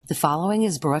The following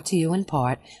is brought to you in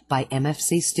part by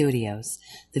MFC Studios.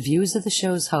 The views of the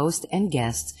show's host and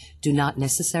guests do not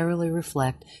necessarily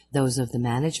reflect those of the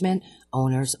management,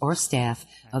 owners, or staff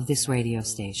of this radio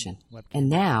station. And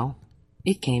now,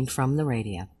 it came from the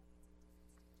radio.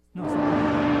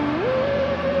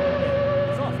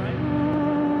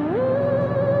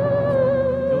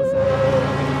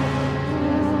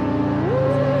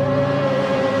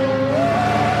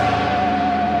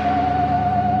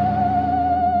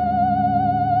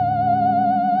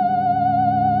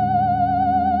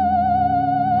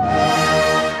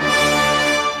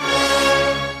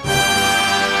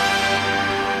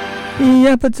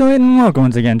 Yep, it's and welcome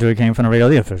once again to It Came From the Radio,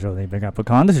 the official of the Big Apple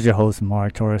Con. This is your host,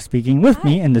 Mark Torres, speaking. With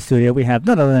me in the studio, we have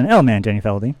none other than L-Man, Jenny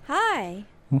Feldy. Hi.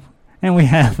 And we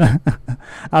have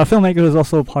our filmmaker who is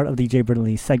also part of the Jaybird and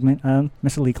Lee segment,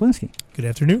 Mr. Lee Kolinsky. Good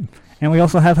afternoon. And we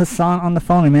also have Hassan on the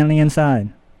phone, and man on the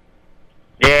inside.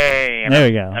 Yay! There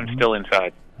we go. I'm still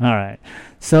inside. All right.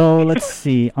 So let's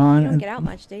see. You don't get out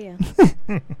much, do you?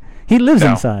 He lives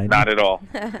No, inside. not at all.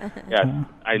 Yes,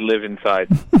 I live inside.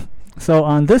 So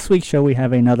on this week's show, we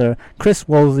have another Chris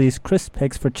Wolesley's Chris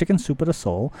Pics for Chicken Soup of the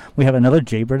Soul. We have another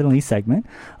Jaybird and Lee segment.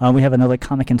 We have another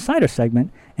Comic Insider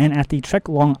segment. And at the Trek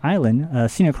Long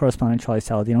Island, senior correspondent Charlie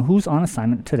Saladino, who's on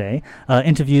assignment today,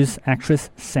 interviews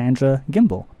actress Sandra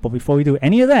Gimpel. But before we do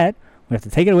any of that, we have to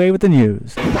take it away with the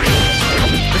news.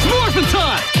 It's morphin'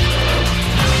 time!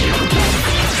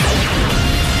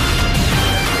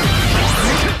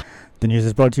 The news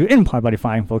is brought to you in part by the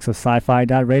fine folks of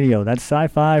sci-fi.radio. That's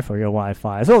sci-fi for your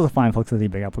Wi-Fi, as well as the fine folks of the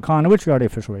Big Apple Con, which we are the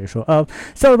official radio show of,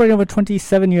 celebrating over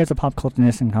 27 years of pop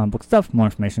culture-ness and comic book stuff. More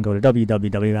information, go to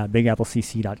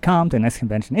www.bigapplecc.com. The next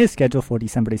convention is scheduled for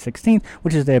December the 16th,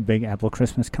 which is their Big Apple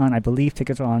Christmas Con. I believe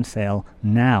tickets are on sale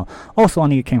now. Also on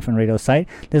the It Came From Radio site,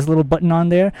 there's a little button on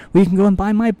there where you can go and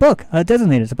buy my book,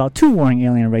 Designated. It's about two warring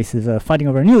alien races fighting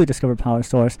over a newly discovered power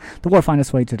source. The war finds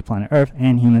its way to the planet Earth,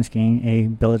 and humans gain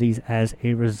abilities as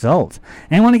a result.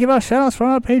 And I want to give out shout-outs for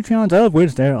our Patreons, of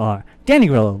which there are Danny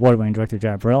Grillo, award-winning director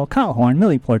Jared Burrell, Kyle Horn,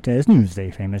 Millie Portes,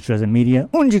 Newsday famous Dresden Media,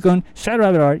 Unjikun, Shadow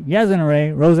Rabbit Art, Yazin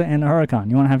Array, Rosa, and the Huracan.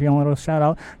 You want to have your own little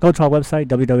shout-out? Go to our website,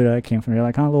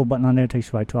 www.camefromradio.com. A little button on there takes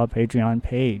you right to our Patreon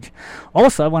page.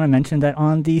 Also, I want to mention that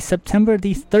on the September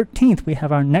the 13th, we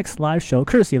have our next live show,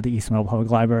 courtesy of the East Meadow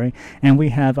Public Library, and we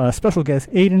have a special guest,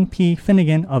 Aidan P.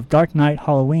 Finnegan of Dark Knight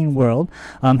Halloween World.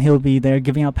 He'll be there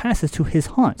giving out passes to his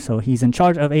haunt. So he's in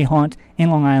charge of a haunt in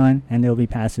Long Island, and there'll be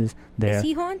passes there. Is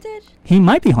he haunted? He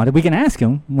might be haunted. We can ask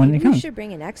him when he comes. We should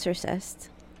bring an exorcist.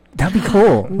 That'd be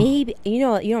cool. Maybe, you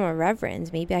know, I'm a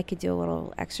reverend. Maybe I could do a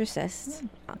little exorcist.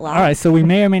 All right, so we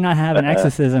may or may not have an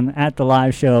exorcism at the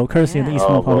live show, courtesy of the East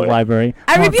Meadow Public Library.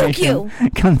 I rebuke you.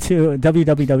 Come to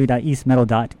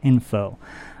www.eastmeadow.info.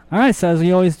 All right, so as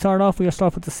we always start off, we'll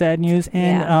start with the sad news.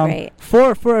 And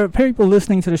for people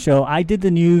listening to the show, I did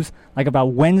the news like about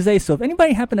Wednesday. So if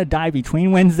anybody happened to die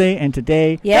between Wednesday and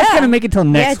today, that's going to make it till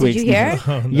next week. Did you hear?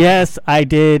 Oh, no. Yes, I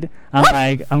did.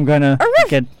 I'm going to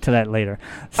get to that later.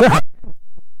 So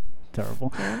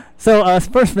terrible. Yeah. So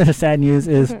first bit of sad news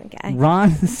is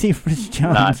Ron Cephas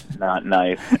Jones. Not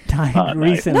nice. Died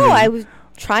recently. No, I was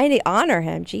trying to honor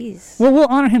him. Jeez. Well, we'll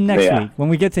honor him next week when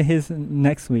we get to his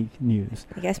next week news.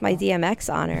 I guess my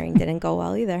DMX honoring didn't go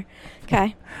well either.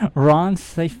 Okay. Ron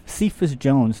Cephas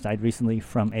Jones died recently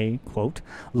from a, quote,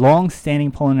 long-standing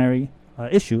pulmonary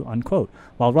issue, unquote.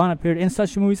 While Ron appeared in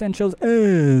such movies and shows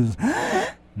as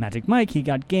Magic Mike, He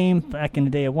Got Game, Back in the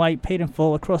Day of White, Paid in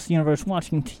Full, Across the Universe,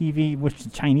 Watching TV, Which the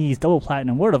Chinese, Double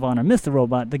Platinum, Word of Honor, Mr.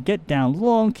 Robot, The Get Down,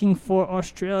 Longing for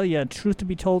Australia, Truth to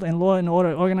Be Told, and Law and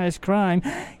Order, Organized Crime.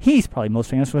 He's probably most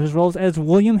famous for his roles as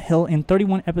William Hill in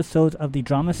 31 episodes of the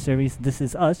drama series This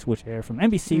Is Us, which aired from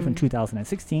NBC from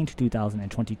 2016 to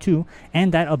 2022,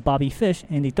 and that of Bobby Fish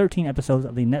in the 13 episodes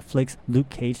of the Netflix Luke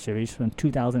Cage series from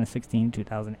 2016 to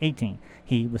 2018.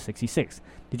 He was 66.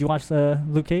 Did you watch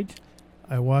Luke Cage?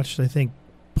 I watched, I think,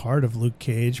 part of Luke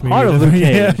Cage. Part of Luke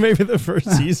Cage? Yeah, maybe the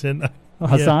first season.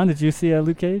 Hassan, did you see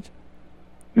Luke Cage?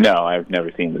 No, I've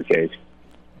never seen Luke Cage.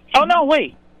 Oh, no,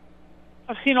 wait.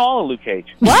 I've seen all of Luke Cage.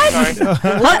 What?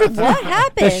 What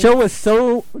happened? The show was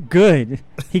so good,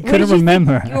 he couldn't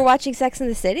remember. You were watching Sex and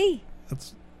the City?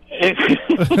 Well,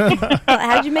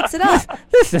 how'd you mix it up?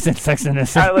 This isn't Sex and the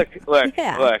City. Look.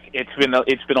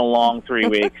 It's been a long 3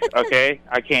 weeks. Okay,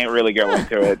 I can't really go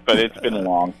into it, but it's been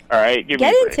long. All right, get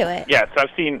into it. Yes, I've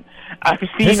seen.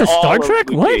 This is all Star of Trek.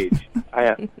 Luke What? Cage. I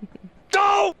have.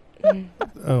 Go.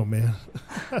 Oh man.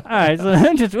 All right, so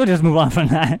we'll just move on from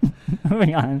that.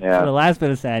 Moving on to the last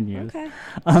bit of sad news. Okay.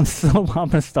 Soap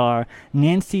opera star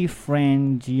Nancy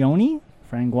Frangione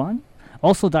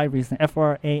also died recently.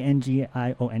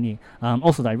 Frangione.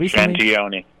 Also died recently.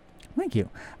 Frangione. Thank you.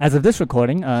 As of this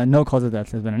recording, no cause of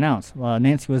death has been announced.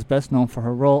 Nancy was best known for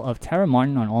her role of Tara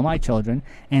Martin on All My Children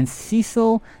and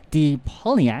Cecil D.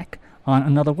 Polyak on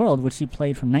Another World, which she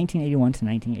played from 1981 to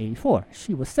 1984.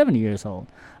 She was 70 years old.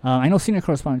 I know senior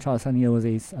correspondent Charlie Saladino was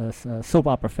a soap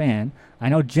opera fan. I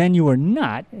know, Jen, you were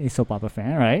not a soap opera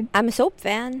fan, right? I'm a soap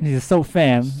fan. He's a soap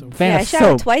fan. Fan Yeah, I of shouted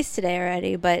soap. twice today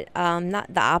already, but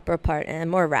not the opera part, and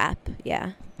more rap.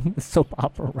 Yeah. Soap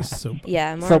opera rap. Soap.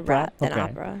 Yeah, more Soap rap rap? than Okay.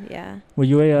 opera. Yeah. Were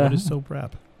you a... What is soap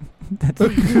rap? that's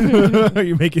Are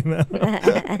you making that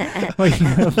up? were you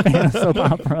a fan of soap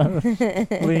opera?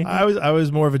 Lee? I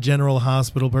was more of a general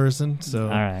hospital person, so All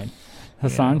right.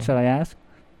 Hassan, Yeah. should I ask?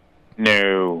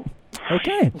 No.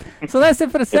 Okay. So that's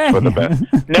it for the It's for the segment. best.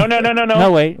 No.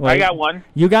 No, wait. I got one.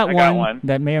 You got I one, got one.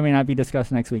 that may or may not be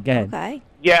discussed next week. Go ahead. Okay.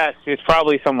 Yes, it's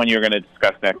probably someone you're going to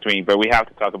discuss next week, but we have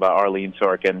to talk about Arlene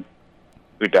Sorkin,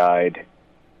 who died.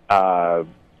 I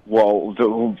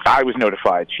was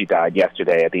notified she died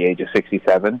yesterday at the age of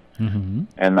 67. Mm-hmm.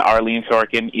 And Arlene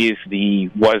Sorkin was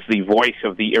the voice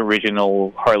of the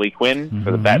original Harley Quinn for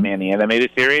the Mhm. Batman the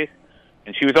Animated Series.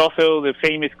 And she was also the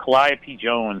famous Calliope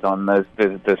Jones on the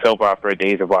soap opera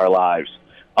Days of Our Lives,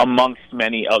 amongst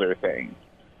many other things.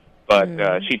 But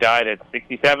she died at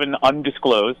 67,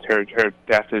 undisclosed. Her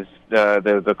death is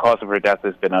the cause of her death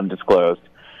has been undisclosed.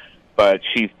 But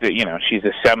she's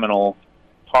a seminal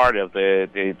part of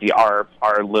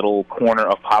our little corner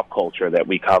of pop culture that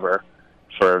we cover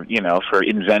for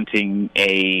inventing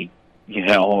an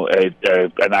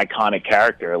iconic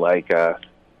character like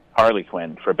Harley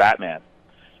Quinn for Batman.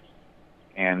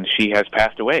 And she has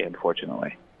passed away,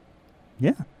 unfortunately.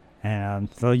 Yeah.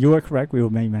 So you are correct. We will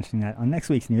be mentioning that on next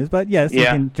week's news. But yes, you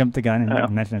Yeah. can jump the gun and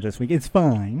mention it this week. It's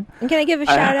fine. And can I give a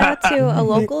shout out to a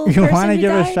local You person want to who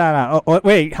give died? a shout out? Oh,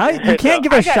 wait. How you can't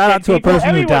give a I got shout out dead to a people. person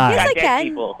who Everyone's died? Yes, I got dead can.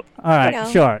 people. All right, know.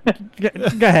 sure. Go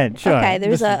ahead. Sure. Okay, there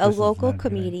was This a is local not good.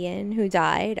 comedian who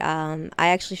died. I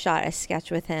actually shot a sketch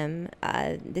with him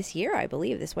this year, I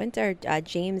believe, this winter,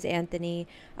 James Anthony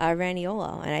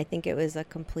Raniolo, and I think it was a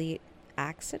complete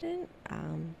accident.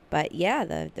 But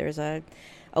yeah, there's a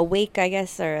wake, I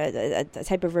guess, or a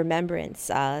type of remembrance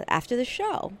after the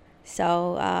show.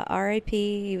 So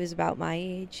R.I.P. He was about my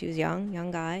age. He was young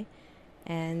guy.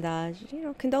 And,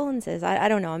 condolences. I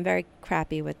don't know. I'm very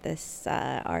crappy with this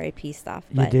R.I.P. stuff.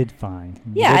 You But did fine.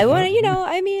 You yeah, did I want fine.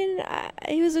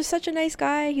 to, he was such a nice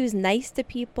guy. He was nice to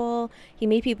people. He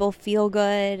made people feel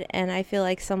good. And I feel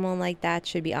like someone like that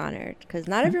should be honored because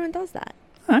not everyone does that.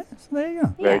 All right, so there you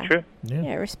go. Very Yeah. true.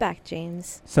 Yeah, respect,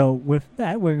 James. So with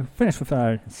that, we're finished with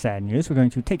our sad news. We're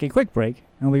going to take a quick break,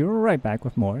 and we'll be right back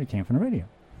with more. It came from the radio.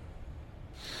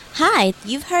 Hi,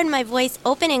 you've heard my voice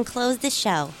open and close the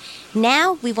show.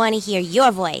 Now we want to hear your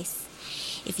voice.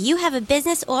 If you have a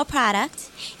business or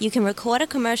product, you can record a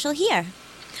commercial here.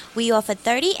 We offer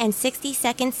 30 and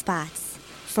 60-second spots.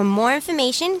 For more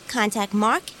information, contact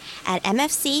Mark at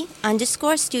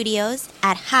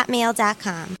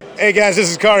mfc_studios@hotmail.com. Hey guys, this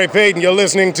is Corey Payton. You're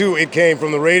listening to It Came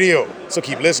From the Radio, so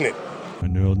keep listening. My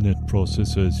neural net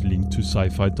processor is linked to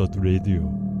sci-fi.radio.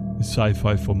 It's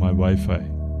sci-fi for my Wi-Fi.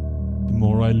 The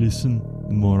more I listen,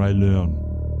 the more I learn.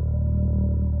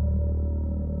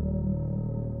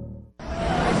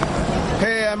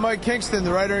 Hey, I'm Mike Kingston,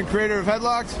 the writer and creator of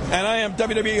Headlocked. And I am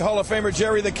WWE Hall of Famer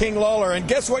Jerry the King Lawler. And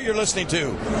guess what you're listening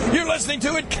to? You're listening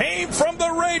to It Came From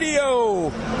the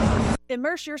Radio.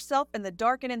 Immerse yourself in the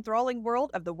dark and enthralling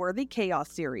world of the Worthy Chaos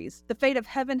series. The fate of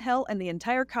heaven, hell, and the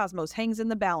entire cosmos hangs in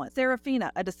the balance.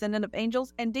 Seraphina, a descendant of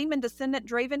angels, and demon descendant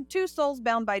Draven, two souls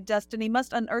bound by destiny,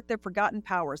 must unearth their forgotten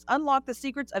powers, unlock the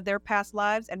secrets of their past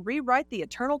lives, and rewrite the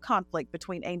eternal conflict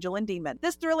between angel and demon.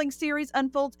 This thrilling series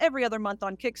unfolds every other month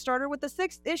on Kickstarter, with the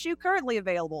 6th issue currently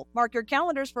available. Mark your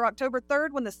calendars for October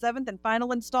 3rd when the 7th and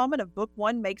final installment of Book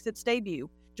 1 makes its debut.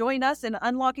 Join us in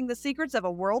unlocking the secrets of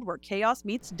a world where chaos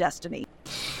meets destiny.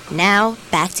 Now,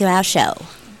 back to our show.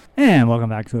 And welcome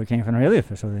back to It Came From the Radio,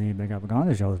 official of the Big Apple Con.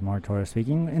 The show is Mark Torres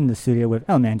speaking in the studio with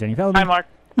Elman Jenny Feldy. Hi, Mark.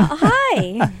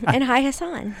 Hi. And hi,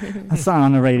 Hassan. Hassan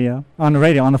on the radio, on the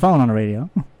phone on the radio.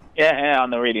 Yeah, on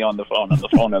the radio, on the phone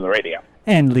on the radio.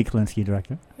 And Lee Kolinsky,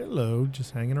 director. Hello,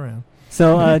 just hanging around.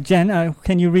 So, Jen,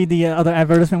 can you read the other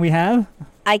advertisement we have?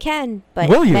 I can, but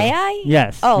Will you? may I?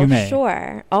 Yes, Oh, you may.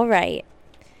 sure. All right.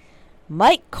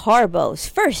 Mike Carbo's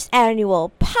first annual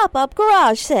pop-up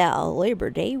garage sale, Labor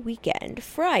Day weekend,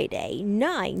 Friday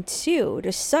 9/2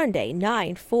 to Sunday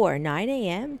 9/4, 9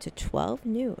 a.m. to 12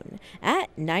 noon at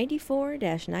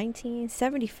 94-19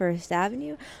 71st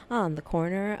Avenue on the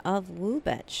corner of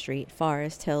Lubet Street,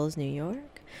 Forest Hills, New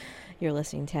York. You're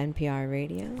listening to NPR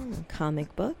Radio,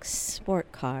 comic books,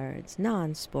 sport cards,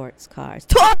 non-sports cards,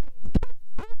 toys,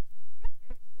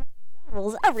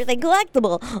 everything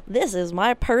collectible. This is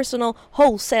my personal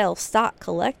wholesale stock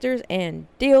collectors and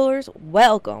dealers.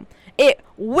 Welcome. It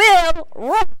will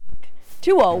rock.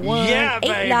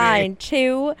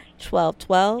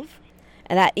 201-892-1212.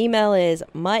 And that email is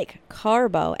Mike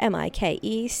Carbo,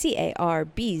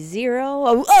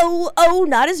 MikeCarb0,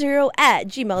 not a zero, at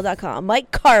gmail.com.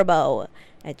 Mike Carbo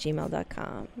at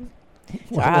gmail.com.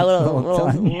 So I have a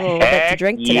little bit to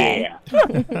drink today. All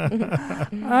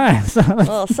right, so a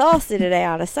little saucy today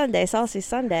on a Sunday. Saucy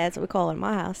Sunday, that's what we call it in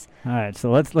my house. All right,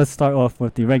 so let's start off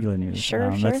with the regular news.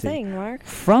 Sure thing, Mark.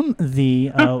 From the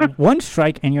one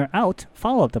strike and you're out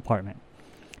follow-up department.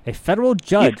 A federal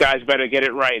judge... These guys better get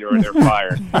it right or they're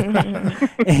fired.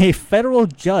 A federal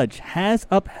judge has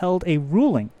upheld a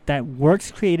ruling that works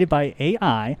created by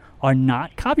AI are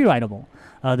not copyrightable.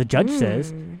 The judge says,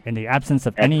 in the absence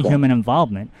of any human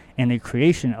involvement in the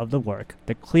creation of the work,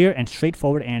 the clear and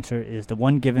straightforward answer is the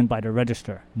one given by the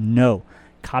registrar. No.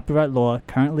 Copyright law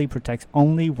currently protects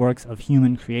only works of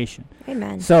human creation.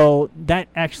 Amen. So that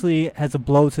actually has a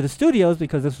blow to the studios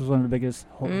because this was one of the biggest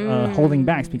holding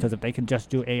backs, because if they can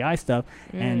just do AI stuff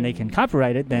and they can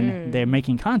copyright it, then they're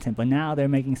making content. But now they're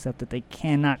making stuff that they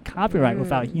cannot copyright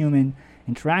without human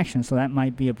interaction. So that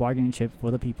might be a bargaining chip for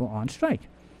the people on strike.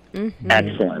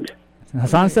 Excellent.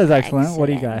 Hassan says excellent. What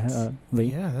do you got, Lee?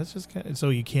 Yeah, that's just so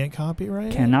you can't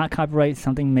copyright. Cannot copyright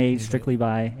something made strictly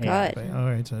by AI. All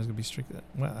right, so it's gonna be strict.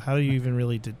 Well, how do you even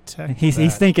really detect? He's that?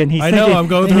 thinking. I know I'm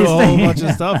going through a whole bunch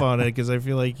of stuff on it because I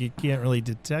feel like you can't really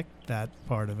detect that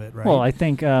part of it, right? Well, I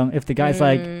think if the guy's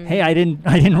like, "Hey, I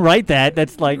didn't write that,"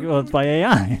 that's like, well, it's by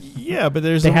AI. Yeah, but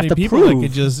there's so many people that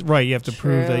could just you have to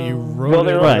prove that you wrote well,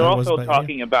 it. They're also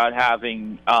talking about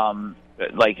having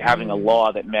having a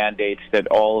law that mandates that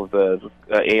all of the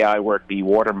AI work be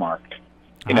watermarked.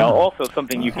 Also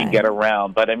something you can get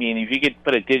around. But I mean, if you could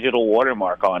put a digital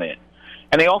watermark on it,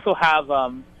 and they also have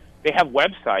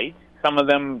websites. Some of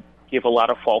them give a lot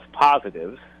of false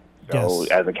positives. So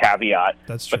as a caveat,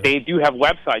 that's true. But they do have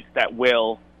websites that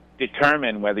will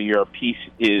determine whether your piece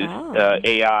is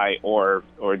AI or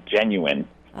genuine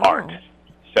art.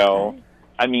 So.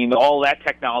 I mean, all that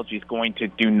technology is going to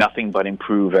do nothing but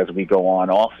improve as we go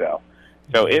on also.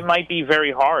 So it might be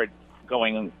very hard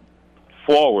going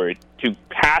forward to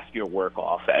pass your work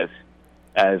off as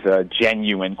a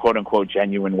genuine, quote-unquote,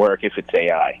 genuine work if it's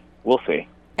AI. We'll see.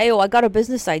 Hey, I got a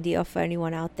business idea for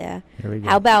anyone out there. Here we go.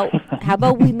 How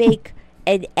about we make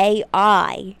an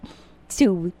AI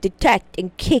to detect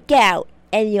and kick out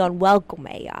any unwelcome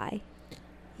AI?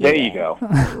 There you go.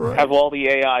 Have all the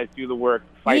AIs do the work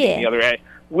fighting the other AI.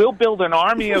 We'll build an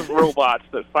army of robots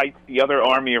that fights the other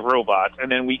army of robots, and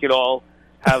then we could all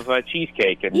have a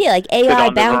cheesecake and like sit AI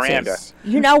on the veranda. bounces.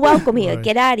 You're not welcome here.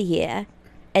 Get out of here.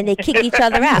 And they kick each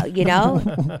other out, Yeah.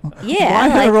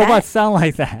 Why do robots sound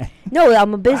like that? No,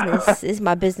 I'm a business. This is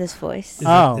my business voice.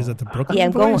 Is it the Brooklyn? Yeah,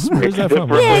 I'm going. Where's that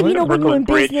from? Yeah, when you're in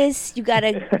business, you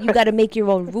gotta make your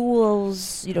own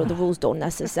rules. The rules don't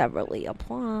necessarily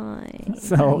apply.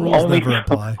 So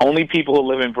only people who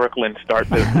live in Brooklyn start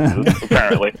businesses,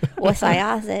 apparently. What's I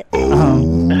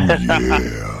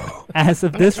As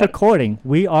of this recording,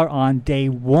 we are on day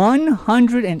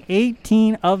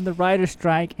 118 of the writer's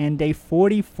strike and day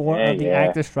 44 of the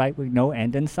actor's strike with no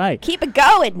end in sight. Keep it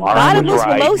going. Bottomless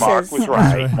mimosas.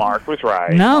 Mark was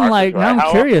right. Now I'm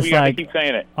curious. Keep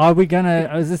saying it.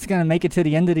 Is this gonna make it to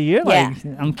the end of the year?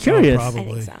 I'm curious.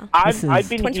 Probably. I think so. I've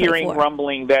been hearing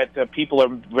rumbling that people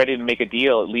are ready to make a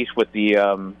deal, at least with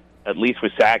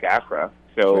SAG-AFTRA.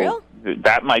 So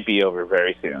that might be over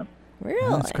very soon.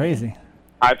 Really? That's crazy.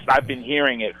 I've been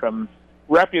hearing it from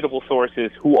reputable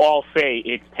sources who all say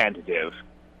it's tentative.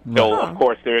 So of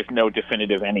course there is no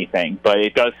definitive anything, but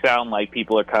it does sound like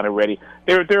people are kind of ready.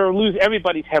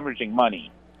 Everybody's hemorrhaging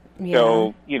money. Yeah.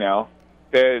 So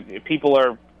the people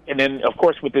are, and then of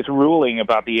course with this ruling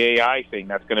about the AI thing,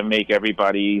 that's going to make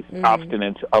everybody's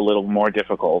obstinance a little more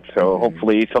difficult. So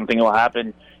hopefully something will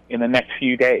happen in the next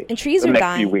few days. And trees are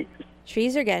dying. Few weeks.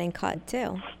 Trees are getting cut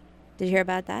too. Did you hear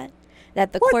about that?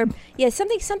 That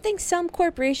some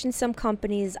corporations, some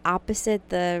companies opposite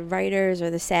the writers or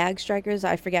the SAG strikers,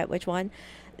 I forget which one,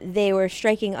 they were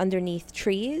striking underneath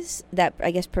trees that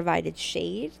I guess provided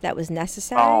shade that was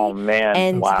necessary. Oh man!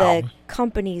 And the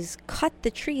companies cut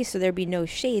the trees so there'd be no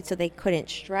shade, so they couldn't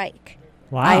strike.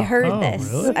 Wow! I heard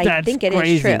this. Really? I think it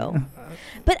is true.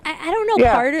 But I don't know.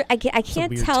 Yeah. I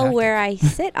can't tell tactic. where I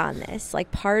sit on this.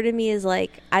 Like, part of me is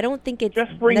like, I don't think it's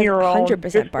just bring your own.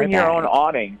 100% Just bring your own barbaric.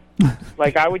 awning.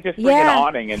 Like I would just bring an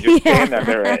awning and just stand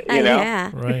under it.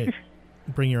 Yeah. Right.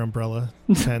 Bring your umbrella.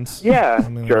 Tense. Yeah,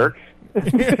 jerk.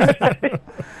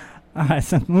 All right,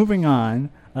 so moving on.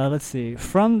 Let's see.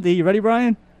 From the... Ready,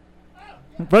 Brian?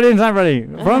 Brian's not ready.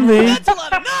 From the... That's a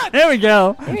lot of nuts! There we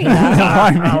go. There you go.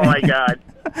 Oh, my God.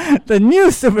 The new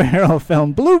superhero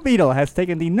film Blue Beetle has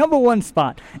taken the #1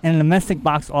 spot in the domestic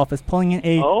box office, pulling in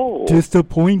a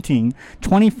disappointing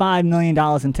 $25 million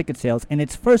in ticket sales in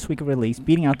its first week of release,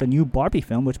 beating out the new Barbie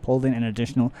film, which pulled in an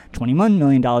additional $21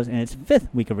 million in its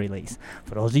fifth week of release.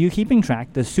 For those of you keeping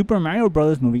track, the Super Mario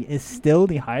Bros. Movie is still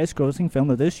the highest grossing film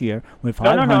of this year with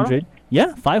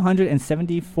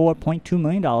 $574.2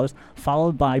 million,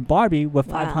 followed by Barbie with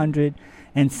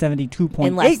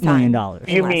 $572.8 million.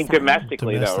 You mean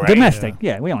domestically, though, right? Domestic,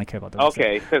 yeah. We only care about domestic.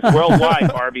 Okay, because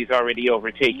worldwide, Barbie's already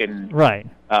overtaken. Right.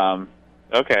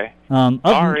 Okay.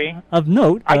 Sorry. Of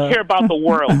note, I care about the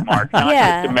world, Mark, not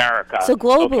just America. So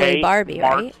globally, okay? Barbie,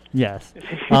 right? Yes.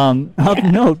 Of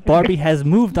note, Barbie has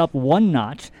moved up one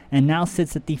notch and now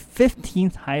sits at the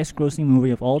 15th highest grossing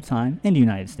movie of all time in the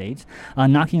United States,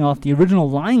 knocking off the original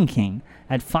Lion King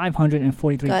at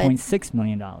 $543.6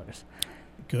 million.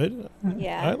 Good.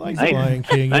 Yeah. I like the Lion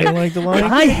King. You don't like the Lion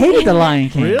King? I hated the Lion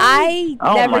King. Really? I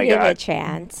never gave it a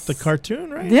chance. The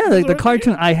cartoon, right? Yeah, the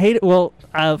cartoon. I hate it. Well,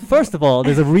 first of all,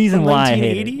 there's a reason why I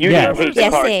hate it. You didn't hate the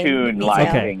cartoon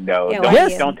Lion King, though.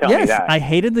 Don't tell me that. I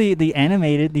hated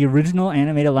the original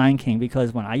animated Lion King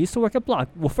because when I used to work at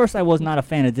first I was not a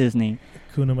fan of Disney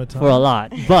for a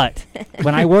lot. But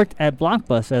when I worked at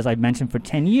Blockbuster, as I mentioned, for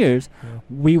 10 years,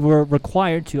 we were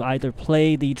required to either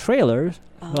play the trailers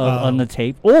on the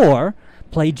tape or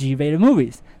play G-rated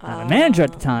movies. Now, the manager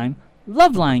at the time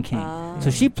loved Lion King.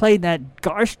 So she played that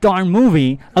gosh darn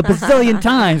movie a bazillion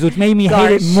times, which made me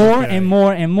hate it more and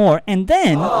more and more. And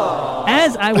then,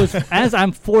 as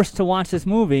I'm forced to watch this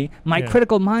movie, my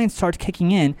critical mind starts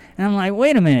kicking in, and I'm like,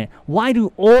 wait a minute, why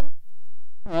do all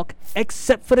talk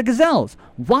except for the gazelles?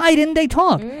 Why didn't they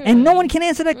talk? And no one can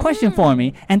answer that question for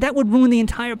me, and that would ruin the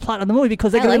entire plot of the movie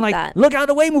because they could have been like, look out of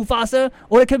the way, Mufasa,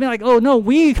 or they could have been like, oh no,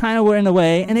 we kind of were in the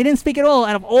way, and they didn't speak at all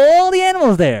out of all the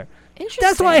animals there.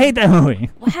 That's why I hate that movie.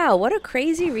 Wow, what a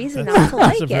crazy reason not to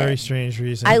like it. That's a very strange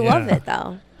reason. I love it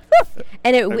though.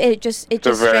 And it just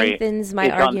strengthens my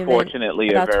argument. Unfortunately,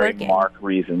 about a very twerking. Mark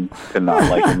reason to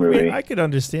not like a movie. I could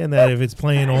understand that if it's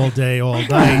playing all day, all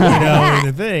night, in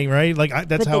the thing, right? Like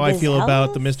that's how I feel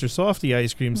about the Mr. Softy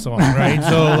ice cream song, right?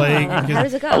 So like, how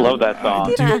does it go? I love that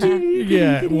song.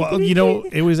 Yeah, well,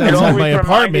 it was outside my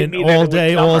apartment all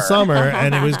day, all summer,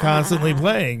 and it was constantly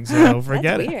playing. So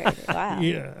forget That's it. weird. Wow.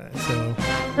 Yeah. So.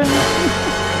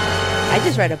 I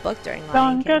just read a book during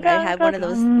Lion King. I had one of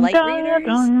those light readers,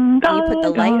 and you put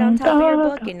the light on top of your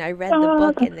book, and I read the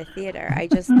book in the theater. I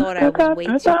just thought I was way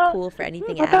too cool for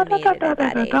anything animated at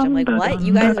that age. I'm like, what?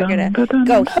 You guys are going to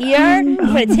go here? You're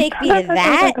going to take me to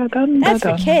that? That's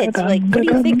for kids. Like, what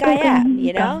do you think I am,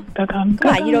 you know? Come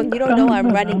on, you don't know I'm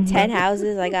running 10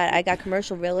 houses. I got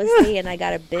commercial real estate, and I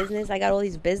got a business. I got all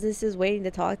these businesses waiting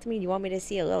to talk to me. You want me to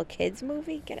see a little kids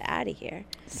movie? Get out of here.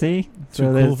 See?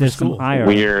 So there's some ire.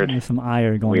 Weird. There's some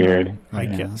ire going on. I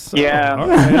guess. So. Yeah.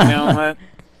 Right. You know what?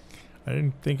 I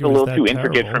didn't think it's it was a little that too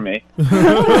terrible. intricate for me.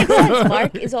 Makes sense.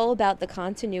 Mark is all about the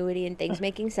continuity and things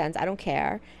making sense. I don't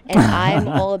care. And I'm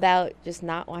all about just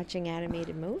not watching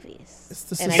animated movies. It's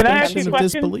the Can I ask you a suspension of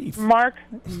question, disbelief. Mark?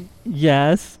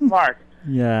 Yes. Mark.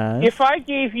 Yes. If I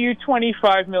gave you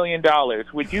 $25 million,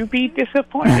 would you be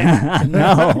disappointed?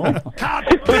 No.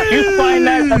 Would you find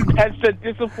that as a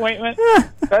disappointment?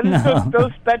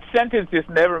 That sentence just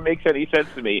never makes any sense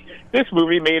to me. This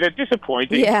movie made a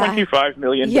disappointing $25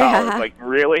 million. Like,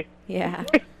 really? Yeah.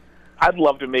 I'd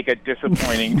love to make a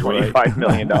disappointing $25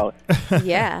 million.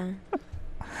 Yeah.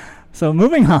 So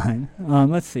moving on,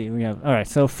 let's see. We have all right.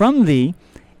 So from the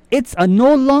 "It's a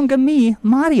No Longer Me"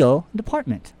 Mario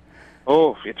department.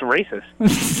 Oh, it's racist.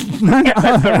 None That's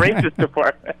other- the racist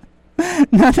department.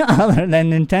 None other than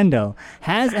Nintendo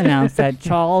has announced that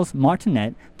Charles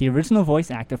Martinet, the original voice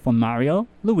actor for Mario,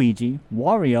 Luigi,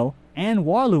 Wario, and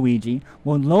Waluigi,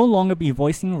 will no longer be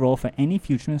voicing a role for any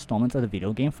future installments of the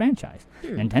video game franchise.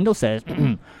 Nintendo says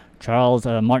Charles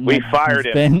Martinet fired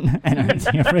has him. been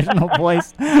the original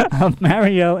voice of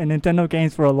Mario in Nintendo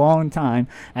games for a long time,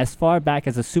 as far back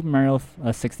as the Super Mario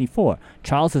 64.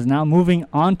 Charles is now moving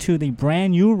on to the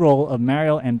brand new role of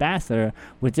Mario Ambassador.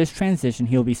 With this transition,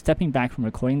 he'll be stepping back from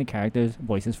recording the characters'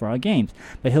 voices for our games,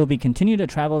 but he'll be continue to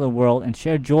travel the world and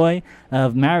share joy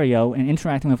of Mario and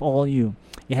interacting with all you.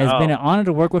 It has been an honor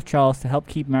to work with Charles to help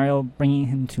keep Mario, bringing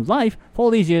him to life for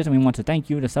all these years, and we want to thank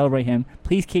you to celebrate him.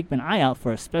 Please keep an eye out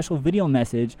for a special video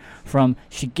message from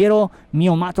Shigeru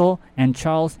Miyamoto and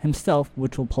Charles himself,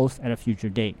 which will post at a future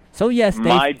date. So yes,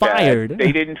 they fired.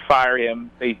 They didn't fire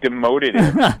him. They demoted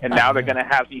him, and now they're going to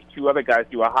have these two other guys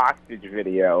do a hostage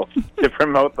video to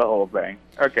promote the whole thing.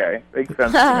 Okay, makes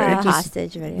sense to me.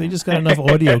 Hostage video. They just got enough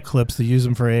audio clips to use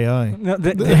them for AI. No,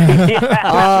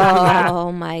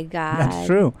 oh my God. That's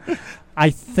true. I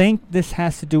think this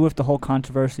has to do with the whole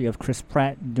controversy of Chris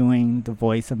Pratt doing the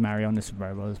voice of Mario in the Super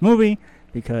Mario Bros. Movie,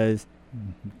 because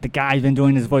the guy's been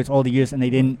doing his voice all the years, and they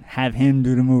didn't have him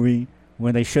do the movie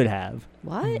where they should have.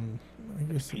 What?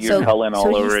 You're Cullen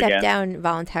all over he stepped again. down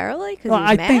voluntarily because Well,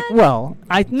 he's mad?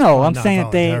 I'm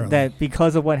saying that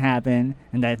because of what happened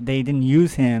and that they didn't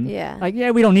use him. Yeah. Like,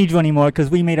 we don't need you anymore because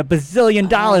we made $1 billion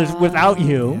without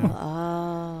you.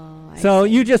 Oh. So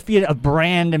you just be a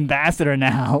brand ambassador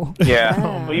now.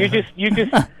 Yeah. Well, you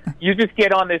just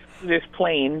get on this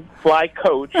plane, fly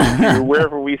coach to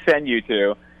wherever we send you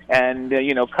to, and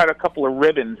cut a couple of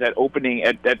ribbons at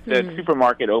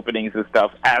supermarket openings and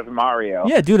stuff as Mario.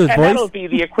 Yeah, do the voice. That'll be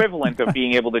the equivalent of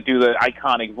being able to do the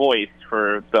iconic voice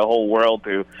for the whole world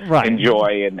to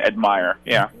enjoy and admire.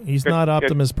 Yeah, he's not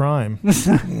Optimus Prime.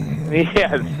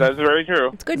 Yes, that's very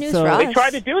true. It's good news for us. They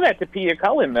tried to do that to Peter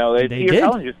Cullen, though. Peter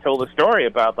Cullen just told a story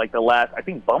about the last, I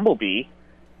think, Bumblebee,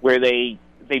 where they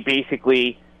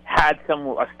basically had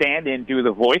a stand-in do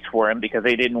the voice for him because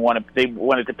they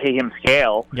wanted to pay him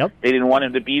scale. Yep. They didn't want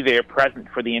him to be there present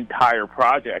for the entire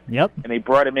project. Yep. And they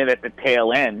brought him in at the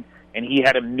tail end, and he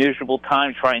had a miserable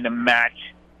time trying to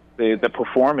match the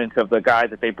performance of the guy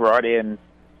that they brought in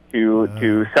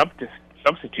to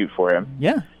substitute for him.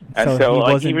 Yeah. And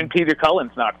so even Peter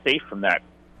Cullen's not safe from that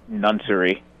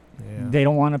noncery. Yeah. They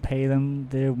don't want to pay them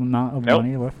the amount of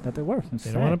money that they're worth.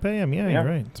 They don't want to pay him. Yeah, you're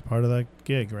right. It's part of that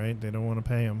gig, right? They don't want to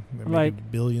pay him. They're making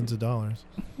billions of dollars.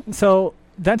 So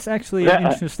that's actually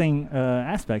an interesting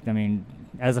aspect. I mean,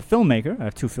 as a filmmaker, I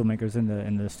have two filmmakers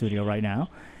in the studio right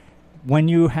now. When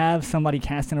you have somebody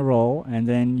cast in a role and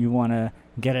then you want to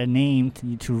get a name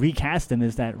to recast them,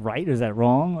 is that right? Is that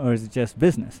wrong? Or is it just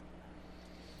business?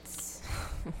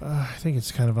 I think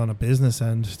it's kind of on a business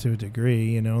end to a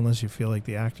degree, unless you feel like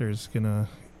the actor is going to,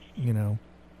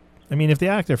 I mean, if the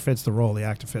actor fits the role, the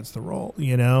actor fits the role,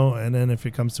 and then if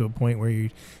it comes to a point where you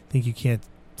think you can't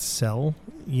sell,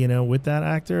 with that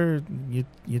actor,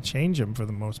 you change him for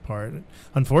the most part,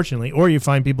 unfortunately, or you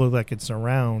find people that could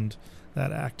surround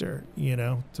that actor,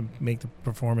 to make the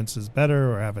performances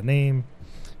better or have a name.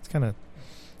 It's kind of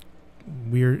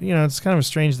weird, it's kind of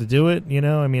strange to do it,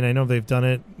 I mean, I know they've done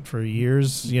it for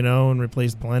years, and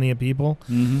replaced plenty of people,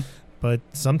 but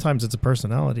sometimes it's a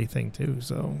personality thing too,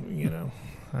 so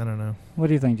I don't know. What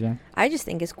do you think, Jen? I just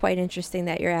think it's quite interesting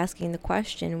that you're asking the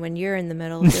question when you're in the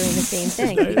middle of doing the same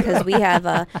thing, because we have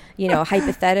a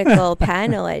hypothetical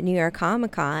panel at New York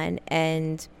Comic Con,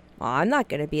 and I'm not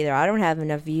going to be there. I don't have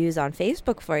enough views on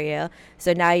Facebook for you.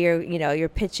 So now you're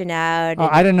pitching out.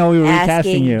 I didn't know we were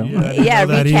recasting you. Yeah,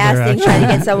 recasting, trying to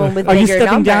get someone with bigger numbers. Are you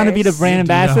stepping down to be the brand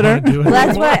ambassador? Well,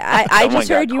 that's what I just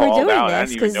heard you were doing out. this. I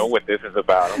don't even know what this is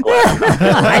about. I'm glad.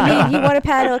 I mean, you want to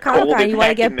paddle a Comic Con, you want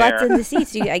to get butts in the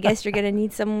seats. I guess you're going to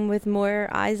need someone with more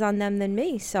eyes on them than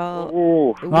me.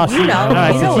 So, you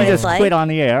know what it's like. Quit on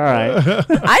the air. All right.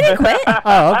 I didn't quit.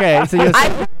 Oh, okay. So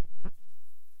you're...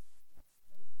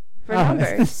 For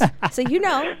numbers. So you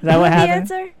know. Is that what the happened?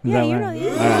 answer? Yeah, you know the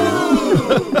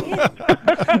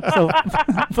answer. So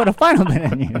for the final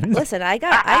minute news. Listen, I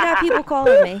got people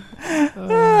calling me.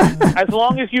 As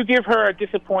long as you give her a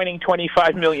disappointing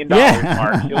 $25 million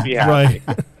mark, you'll be happy.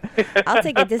 Right. I'll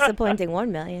take a disappointing $1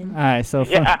 million. All right, so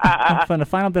from the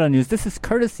final bit of news, this is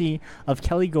courtesy of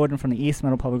Kelly Gordon from the East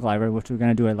Meadow Public Library, which we're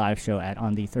going to do a live show at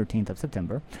on the 13th of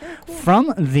September.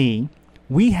 Cool.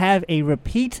 We have a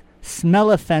repeat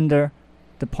smell offender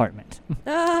department.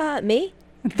 Me?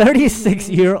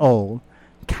 36-year-old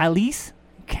Khalees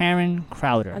Karen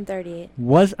Crowder. I'm 38.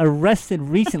 Was arrested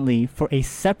recently for a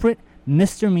separate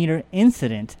misdemeanor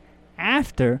incident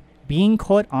after being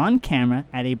caught on camera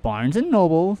at a Barnes &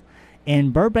 Noble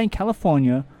in Burbank,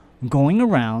 California, going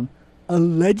around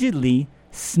allegedly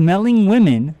smelling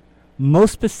women,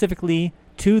 most specifically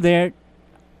to their...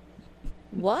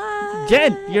 What?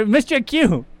 Jen, you missed your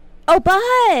cue. Oh, but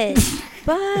I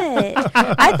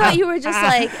thought you were just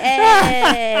like,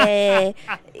 hey.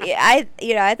 I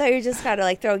thought you were just kind of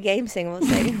like throwing gang singles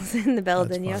in the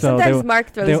building. Sometimes Mark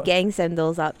throws gang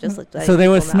symbols up just like. So they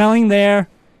were smelling their.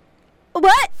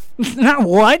 What? Not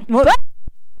what? What?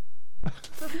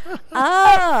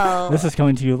 Oh. This is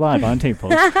coming to you live on tape,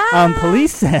 folks.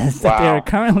 Police says that they are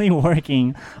currently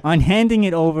working on handing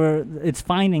it over its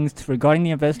findings regarding the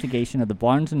investigation of the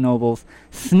Barnes & Noble's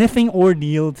sniffing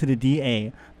ordeal to the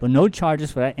DA, but no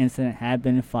charges for that incident have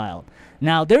been filed.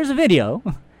 Now, there's a video,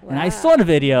 and I saw the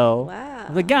video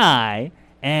of the guy,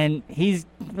 and he's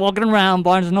walking around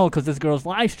Barnes & Noble because this girl's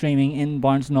live streaming in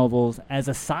Barnes & Noble's as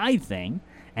a side thing.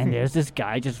 And there's this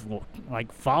guy just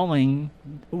like following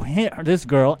this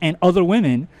girl and other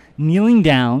women, kneeling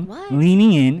down,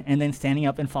 leaning in, and then standing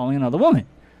up and following another woman.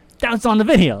 That's on the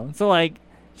video. So like,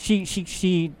 she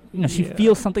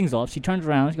feels something's off. She turns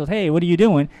around. She goes, "Hey, what are you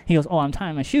doing?" He goes, "Oh, I'm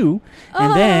tying my shoe."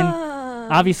 And then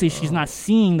obviously she's not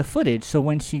seeing the footage. So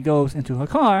when she goes into her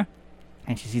car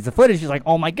and she sees the footage, she's like,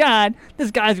 "Oh my God,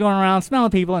 this guy's going around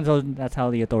smelling people." And so that's how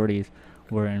the authorities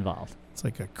were involved. It's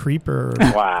like a creeper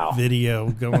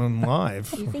video going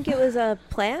live. You think it was a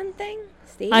planned thing?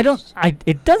 Staged?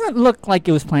 It doesn't look like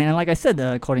it was planned. And like I said,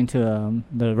 according to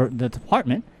the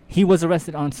department, he was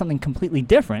arrested on something completely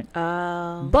different.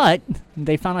 But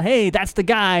they found out, hey, that's the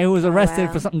guy who was arrested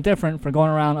for something different for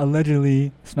going around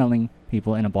allegedly smelling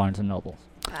people in a Barnes & Noble.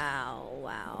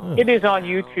 Wow. It is on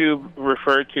YouTube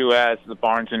referred to as the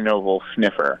Barnes & Noble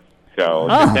sniffer. So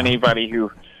just anybody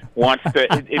who wants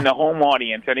to, in the home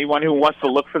audience, anyone who wants to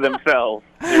look for themselves,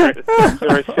 there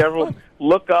are several.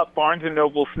 Look up Barnes &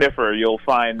 Noble sniffer. You'll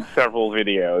find several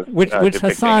videos. Which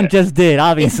Hassan just did,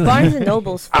 obviously. It's Barnes &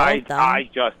 Noble's fault, though. I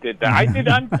just did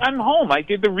that. I'm home. I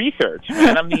did the research,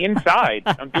 and I'm the inside.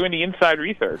 I'm doing the inside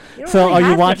research. So, are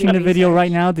you watching the video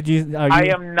right now? I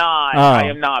am not. I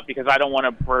am not, because I don't want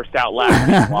to burst out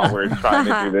laughing while we're trying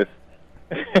to do this.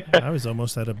 I was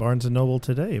almost at a Barnes & Noble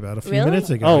today about a few minutes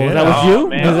ago. Oh, that was you?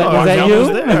 Was that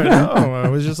you? There. No, I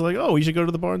was just like, we should go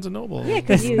to the Barnes & Noble. Yeah,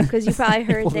 because you probably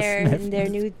heard their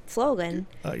new slogan.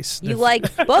 You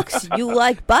like books, you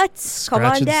like butts. Come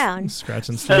on down. Scratch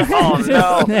and sniff. Oh,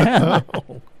 no.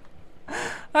 All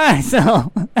right,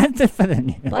 so that's it for the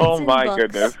news. Oh, my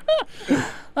goodness.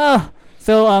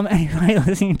 So, anybody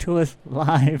listening to us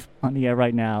live on the air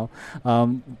right now,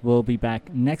 we'll be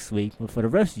back next week. But for the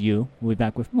rest of you, we'll be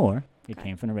back with more. It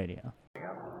Came From the Radio.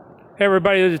 Hey,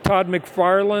 everybody, this is Todd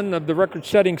McFarlane of the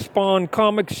record-setting Spawn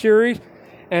comic series.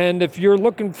 And if you're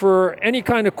looking for any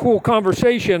kind of cool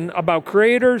conversation about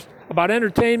creators, about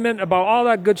entertainment, about all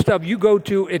that good stuff, you go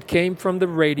to It Came From the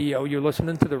Radio. You're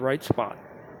listening to the right spot.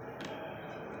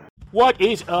 What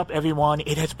is up, everyone?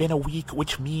 It has been a week,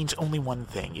 which means only one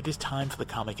thing. It is time for the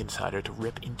Comic Insider to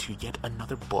rip into yet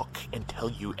another book and tell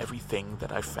you everything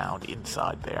that I found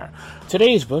inside there.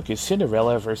 Today's book is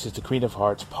Cinderella vs. the Queen of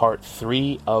Hearts, Part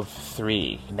 3 of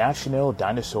 3, National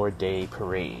Dinosaur Day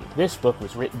Parade. This book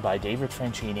was written by David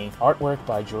Franchini, artwork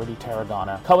by Jordi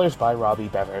Tarragona, colors by Robbie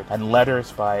Bever, and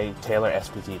letters by Taylor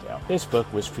Esposito. This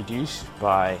book was produced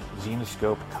by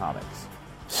Xenoscope Comics.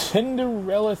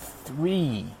 Cinderella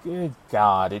 3. Good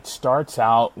God. It starts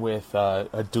out with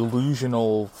a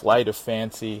delusional flight of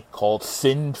fancy called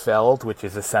Seinfeld, which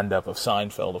is a send-up of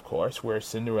Seinfeld, of course, where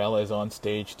Cinderella is on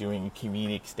stage doing a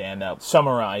comedic stand-up,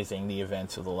 summarizing the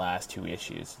events of the last 2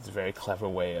 issues. It's a very clever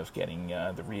way of getting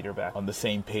the reader back on the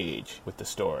same page with the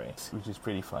story, which is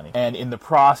pretty funny. And in the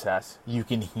process, you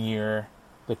can hear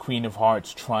the Queen of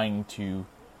Hearts trying to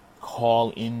call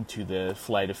into the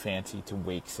flight of fancy to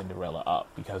wake Cinderella up,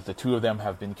 because the two of them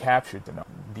have been captured,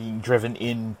 being driven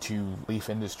into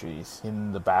Leaf Industries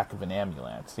in the back of an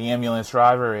ambulance. The ambulance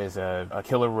driver is a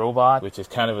killer robot, which is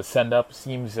kind of a send-up.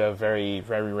 Seems very,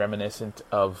 very reminiscent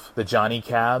of the Johnny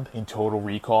Cab in Total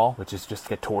Recall, which is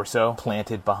just a torso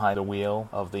planted behind the wheel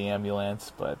of the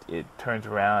ambulance, but it turns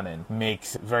around and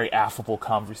makes very affable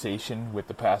conversation with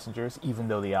the passengers, even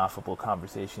though the affable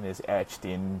conversation is etched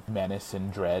in menace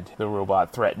and dread. The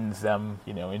robot threatens them,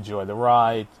 enjoy the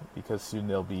ride, because soon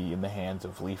they'll be in the hands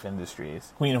of Leaf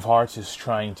Industries. Queen of Hearts is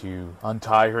trying to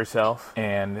untie herself,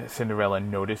 and Cinderella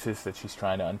notices that she's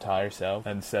trying to untie herself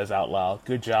and says out loud,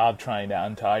 "Good job trying to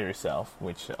untie yourself,"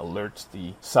 which alerts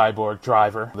the cyborg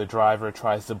driver. The driver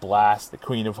tries to blast the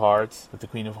Queen of Hearts, but the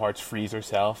Queen of Hearts frees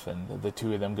herself, and the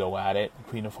two of them go at it. The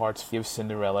Queen of Hearts gives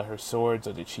Cinderella her sword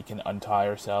so that she can untie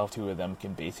herself. Two of them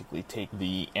can basically take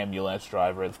the ambulance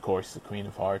driver. Of course, the Queen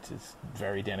of Hearts is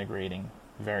very denigrating,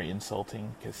 very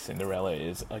insulting, because Cinderella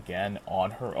is, again,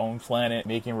 on her own planet,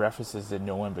 making references that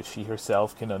no one but she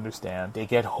herself can understand. They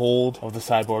get hold of the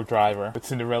cyborg driver, but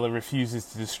Cinderella refuses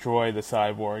to destroy the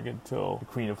cyborg until the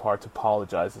Queen of Hearts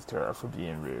apologizes to her for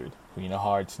being rude. Queen of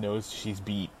Hearts knows she's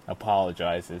beat,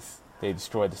 apologizes. They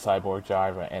destroy the cyborg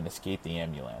driver and escape the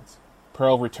ambulance.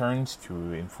 Pearl returns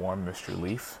to inform Mr.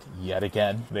 Leaf. Yet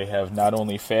again, they have not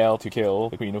only failed to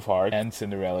kill the Queen of Hearts and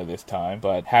Cinderella this time,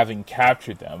 but having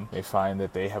captured them, they find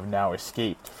that they have now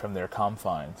escaped from their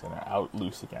confines and are out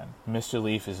loose again. Mr.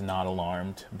 Leaf is not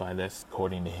alarmed by this.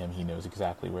 According to him, he knows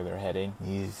exactly where they're heading.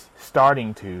 He's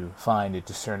starting to find a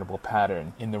discernible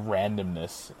pattern in the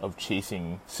randomness of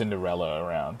chasing Cinderella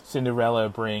around. Cinderella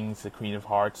brings the Queen of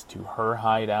Hearts to her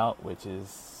hideout, which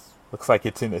looks like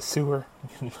it's in a sewer.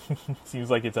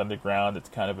 Seems like it's underground. It's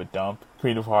kind of a dump.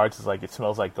 Queen of Hearts is like, it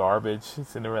smells like garbage.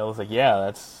 Cinderella's like, yeah,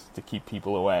 that's to keep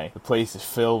people away. The place is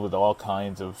filled with all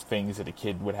kinds of things that a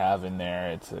kid would have in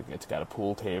there. It's got a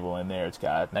pool table in there. It's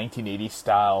got 1980s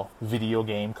style video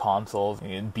game consoles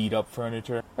and beat up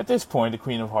furniture. At this point, the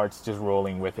Queen of Hearts is just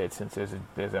rolling with it, since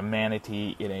there's a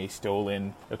manatee in a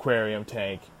stolen aquarium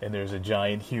tank, and there's a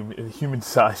giant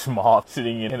human-sized moth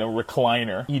sitting in a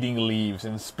recliner eating leaves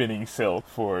and spinning silk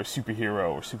for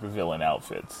superhero or supervillain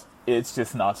outfits. It's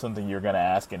just not something you're going to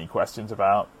ask any questions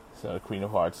about. So the Queen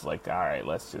of Hearts is like, all right,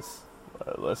 let's just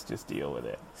deal with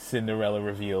it. Cinderella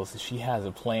reveals that she has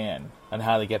a plan on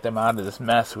how to get them out of this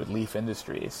mess with Leaf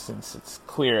Industries, since it's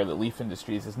clear that Leaf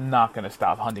Industries is not going to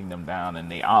stop hunting them down, and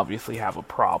they obviously have a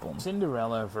problem.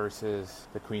 Cinderella versus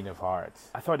the Queen of Hearts.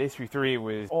 I thought issue 3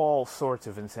 was all sorts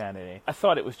of insanity. I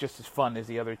thought it was just as fun as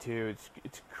the other two.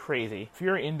 It's crazy. If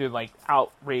you're into like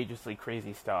outrageously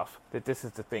crazy stuff, that this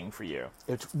is the thing for you.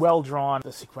 It's well drawn.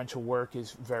 The sequential work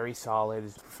is very solid.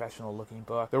 It's a professional looking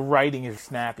book. The writing is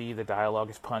snappy. The dialogue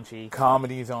is punchy.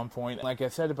 Comedy is on point. Like I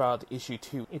said about issue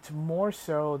 2, it's more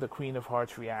so the Queen of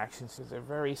Hearts reactions is a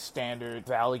very standard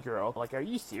Valley Girl. Like, are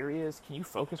you serious? Can you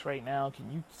focus right now?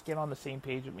 Can you just get on the same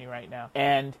page with me right now?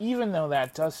 And even though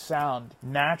that does sound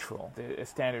natural, a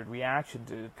standard reaction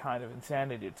to kind of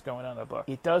insanity that's going on in the book,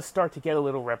 it does start to get a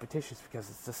little repetitious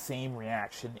because it's the same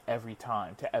reaction every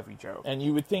time to every joke. And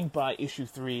you would think by issue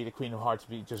 3, the Queen of Hearts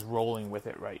would be just rolling with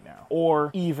it right now. Or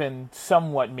even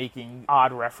somewhat making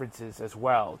odd references as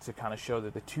well to kind of show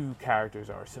that the two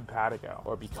characters are simpatico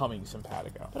or becoming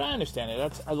simpatico. But I understand it.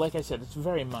 That's, like I said, it's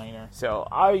very minor. So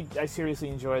I seriously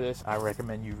enjoy this. I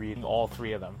recommend you reading all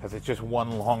 3 of them because it's just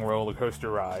one long roller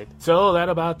coaster ride. So that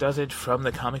about does it from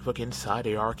the Comic Book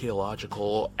Insider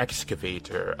archaeological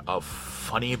excavator of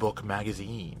funny book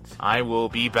magazines. I will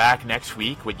be back next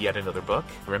week with yet another book.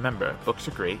 Remember, books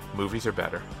are great, movies are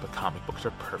better, but comic books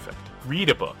are perfect. Read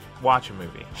a book, watch a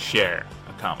movie, share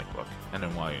a comic book, and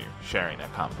then while you're sharing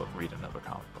that comic book, read another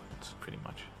comic book. It's pretty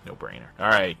much no-brainer. All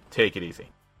right, take it easy.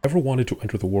 Ever wanted to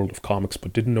enter the world of comics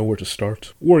but didn't know where to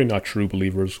start? Worry not, true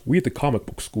believers. We at the Comic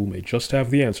Book School may just have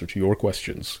the answer to your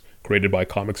questions. Created by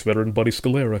comics veteran Buddy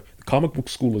Scalera, the Comic Book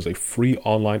School is a free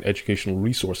online educational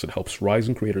resource that helps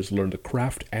rising creators learn the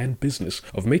craft and business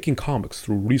of making comics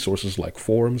through resources like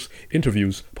forums,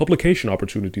 interviews, publication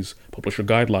opportunities, publisher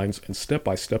guidelines, and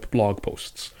step-by-step blog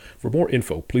posts. For more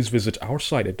info, please visit our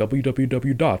site at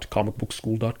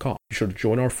www.comicbookschool.com. Be sure to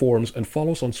join our forums and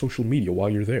follow us on social media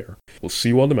while you're there. We'll see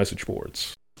you on the message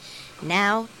boards.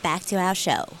 Now, back to our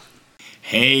show.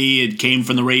 Hey, it came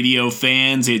from the radio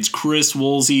fans. It's Chris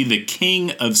Woolsey, the king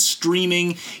of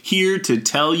streaming, here to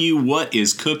tell you what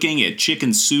is cooking at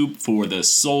Chicken Soup for the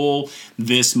Soul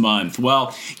this month.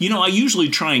 Well, I usually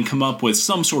try and come up with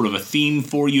some sort of a theme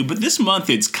for you, but this month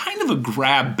it's kind of a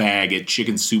grab bag at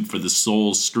Chicken Soup for the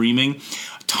Soul streaming.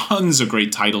 Tons of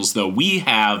great titles, though. We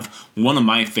have one of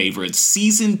my favorites,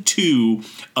 Season 2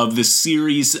 of the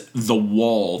series The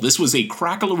Wall. This was a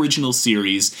Crackle original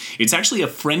series. It's actually a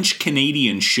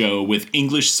French-Canadian show with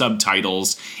English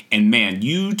subtitles. And man,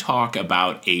 you talk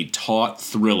about a taut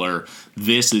thriller.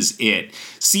 This is it.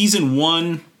 Season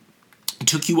 1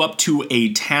 took you up to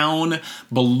a town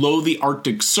below the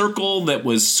Arctic Circle that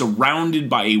was surrounded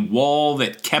by a wall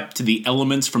that kept the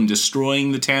elements from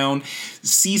destroying the town.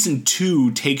 Season 2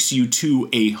 takes you to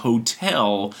a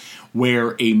hotel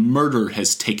where a murder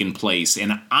has taken place.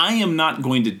 And I am not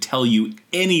going to tell you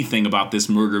anything about this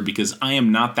murder because I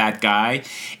am not that guy.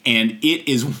 And it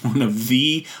is one of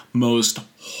the most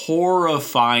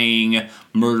horrifying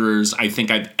murders I think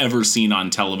I've ever seen on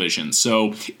television.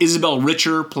 So Isabel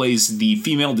Richer plays the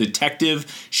female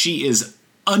detective. She is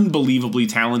unbelievably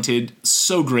talented,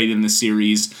 so great in the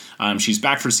series. She's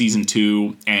back for season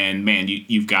 2, and man,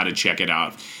 you've got to check it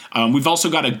out. We've also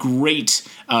got a great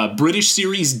British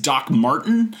series, Doc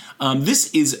Martin. This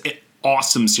is an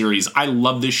awesome series. I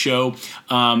love this show.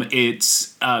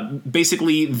 It's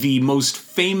basically the most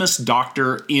famous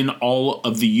doctor in all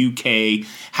of the UK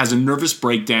has a nervous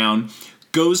breakdown,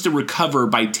 goes to recover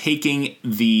by taking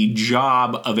the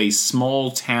job of a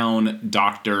small-town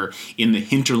doctor in the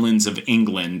hinterlands of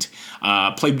England.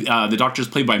 The doctor is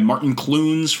played by Martin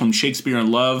Clunes from Shakespeare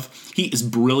in Love. He is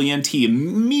brilliant. He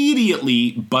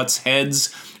immediately butts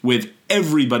heads with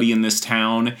everybody in this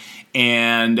town,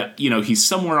 and, you know, he's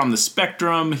somewhere on the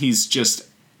spectrum.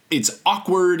 It's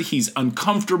awkward. He's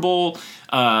uncomfortable.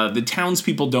 The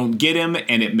townspeople don't get him,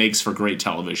 and it makes for great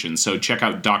television. So check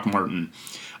out Doc Martin.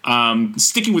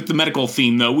 Sticking with the medical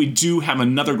theme, though, we do have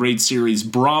another great series,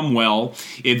 Bromwell.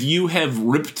 If you have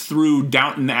ripped through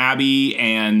Downton Abbey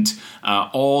and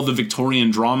all the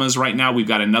Victorian dramas right now, we've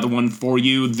got another one for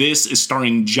you. This is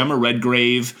starring Gemma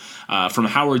Redgrave from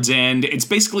Howard's End. It's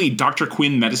basically Dr.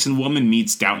 Quinn, Medicine Woman,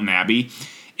 meets Downton Abbey.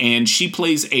 And she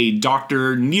plays a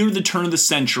doctor near the turn of the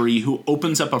century who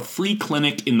opens up a free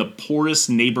clinic in the poorest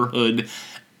neighborhood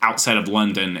outside of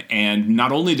London. And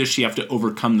not only does she have to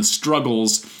overcome the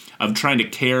struggles of trying to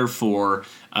care for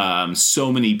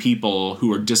so many people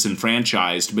who are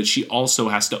disenfranchised, but she also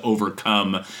has to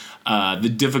overcome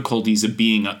the difficulties of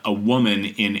being a woman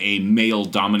in a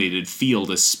male-dominated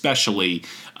field, especially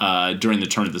during the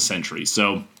turn of the century.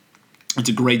 So it's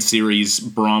a great series,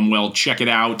 Bromwell. Check it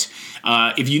out.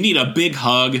 If you need a big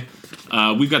hug,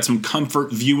 we've got some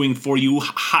comfort viewing for you.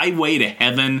 Highway to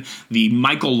Heaven, the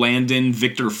Michael Landon,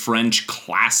 Victor French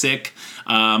classic.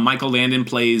 Michael Landon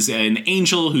plays an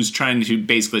angel who's trying to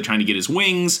get his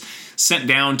wings, sent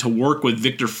down to work with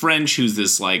Victor French, who's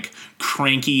this like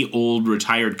cranky old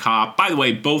retired cop. By the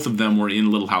way, both of them were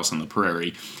in Little House on the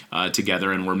Prairie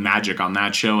together and were magic on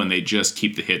that show, and they just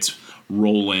keep the hits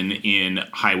rolling in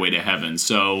Highway to Heaven.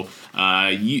 So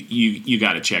you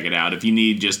got to check it out. If you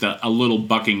need just a little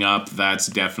bucking up, that's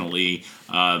definitely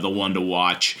the one to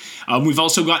watch. We've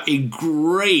also got a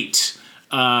great,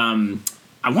 I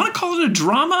want to call it a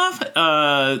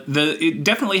drama. It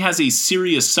definitely has a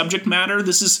serious subject matter.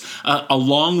 This is A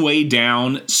Long Way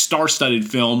Down,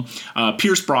 star-studded film.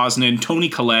 Pierce Brosnan, Toni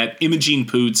Collette, Imogen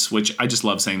Poots, which I just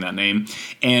love saying that name,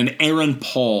 and Aaron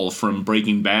Paul from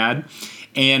Breaking Bad.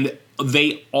 And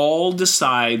they all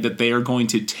decide that they are going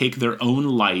to take their own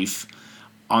life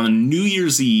on New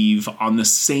Year's Eve on the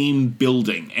same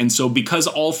building. And so because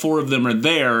all four of them are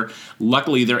there,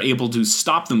 luckily they're able to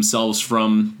stop themselves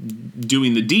from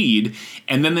doing the deed.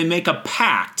 And then they make a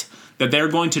pact that they're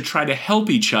going to try to help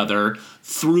each other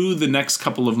through the next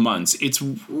couple of months. It's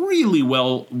really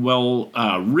well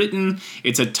written.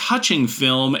 It's a touching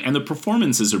film, and the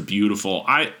performances are beautiful.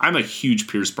 I'm a huge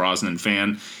Pierce Brosnan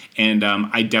fan, and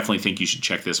I definitely think you should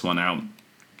check this one out.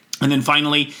 And then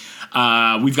finally,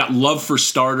 we've got Love for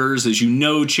Starters. As you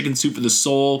know, Chicken Soup for the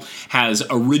Soul has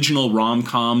original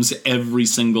rom-coms every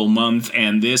single month,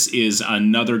 and this is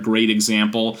another great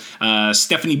example.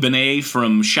 Stephanie Benet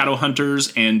from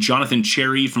Shadowhunters and Jonathan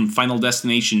Cherry from Final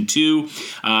Destination 2.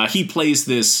 He plays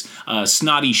this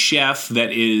snotty chef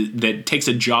that takes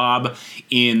a job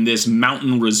in this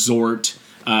mountain resort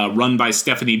run by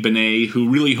Stephanie Benet, who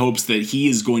really hopes that he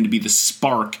is going to be the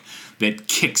spark that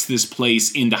kicks this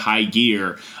place into high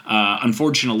gear.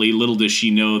 Unfortunately, little does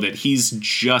she know that he's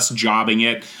just jobbing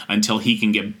it until he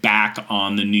can get back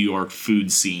on the New York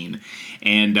food scene.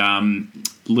 And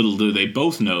little do they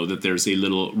both know that there's a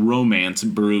little romance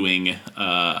brewing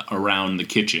around the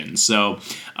kitchen. So,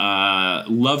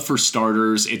 Love for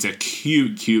Starters. It's a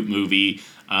cute movie.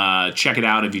 Check it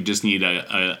out if you just need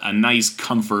a nice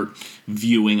comfort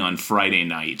viewing on Friday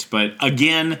night. But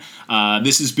again,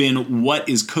 this has been What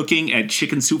is Cooking at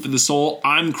Chicken Soup for the Soul.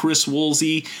 I'm Chris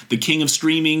Woolsey, the king of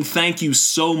streaming. Thank you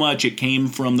so much. It came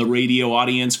from the radio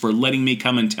audience for letting me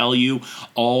come and tell you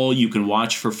all you can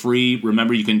watch for free.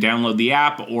 Remember, you can download the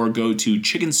app or go to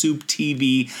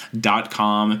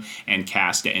chickensouptv.com and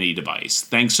cast to any device.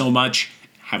 Thanks so much.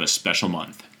 Have a special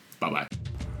month. Bye-bye.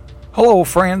 Hello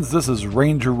friends, this is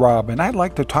Ranger Rob, and I'd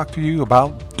like to talk to you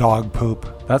about dog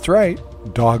poop. That's right,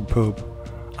 dog poop.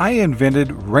 I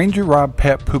invented Ranger Rob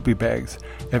Pet Poopy Bags,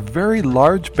 a very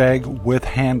large bag with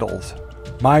handles.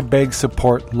 My bags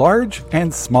support large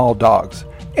and small dogs,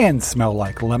 and smell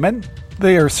like lemon.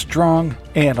 They are strong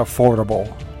and affordable.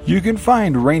 You can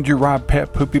find Ranger Rob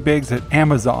Pet Poopy Bags at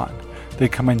Amazon. They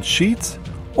come in sheets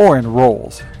or in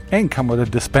rolls, and come with a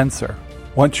dispenser.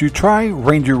 Once you try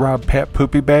Ranger Rob Pet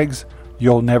Poopy Bags,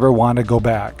 you'll never want to go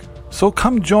back. So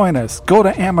come join us. Go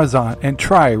to Amazon and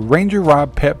try Ranger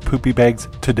Rob Pet Poopy Bags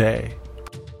today.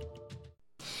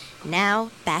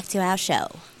 Now, back to our show.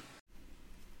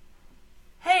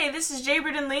 Hey, this is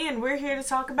Jaybird and Lee, and we're here to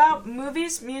talk about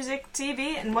movies, music,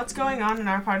 TV, and what's going on in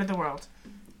our part of the world.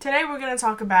 Today we're going to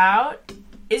talk about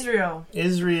Israel.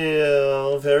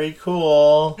 Israel, very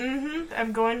cool.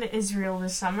 I'm going to Israel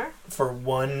this summer. For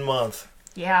 1 month.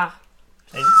 Yeah.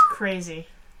 And It's crazy.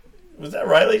 was that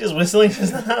Riley just whistling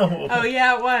just now? Oh,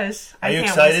 yeah, it was. Are you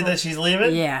excited that she's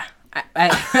leaving? Yeah.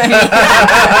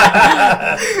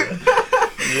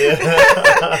 Yeah.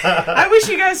 I wish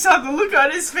you guys saw the look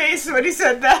on his face when he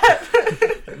said that.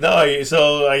 No,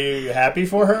 are you happy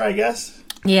for her, I guess?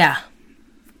 Yeah.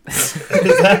 Is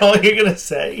that all you're going to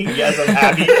say? Yes, I'm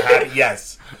happy.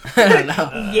 Yes. I don't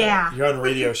know. Yeah. You're on a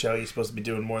radio show. You're supposed to be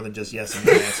doing more than just yes and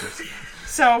no answers.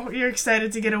 So, you're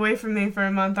excited to get away from me for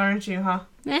a month, aren't you, huh?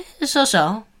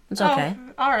 So. It's okay.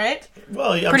 Oh, all right.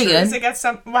 Well, I'm pretty sure good. I got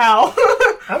some. Wow.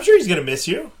 I'm sure he's going to miss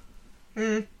you.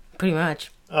 Pretty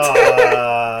much.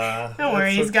 Don't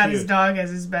worry, he's got his dog as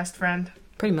his best friend.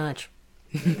 Pretty much.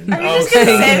 Are you just gonna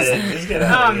say Just get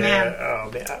out Oh, of here. man.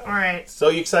 Oh, man. All right. So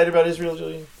you excited about Israel,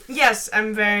 Julian? Yes,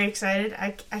 I'm very excited.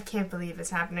 I can't believe it's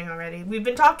happening already. We've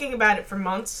been talking about it for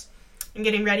months and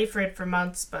getting ready for it for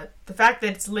months, but the fact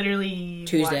that it's literally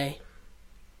Tuesday.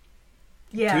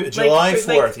 Yeah, July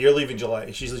 4th. You're leaving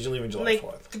July. She's leaving July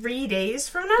 4th. 3 days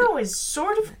from now is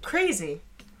sort of crazy.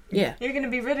 Yeah. You're going to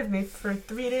be rid of me for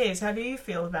 3 days. How do you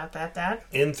feel about that, Dad?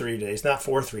 In 3 days, not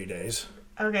for 3 days.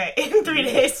 Okay, in 3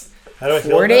 days. How do I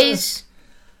feel 4 about days?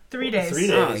 3 days. 3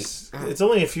 days. It's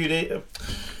only a few days.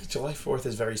 July 4th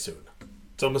is very soon.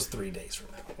 It's almost 3 days from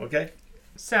now. Okay.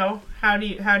 So, how do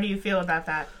you feel about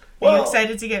that? Are Well, you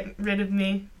excited to get rid of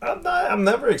me? I'm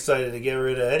never excited to get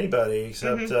rid of anybody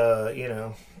except I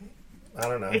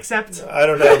don't know. Except I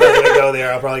don't know if I'm gonna go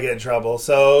there. I'll probably get in trouble.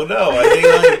 So no,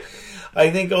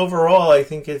 I think overall, I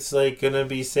think it's gonna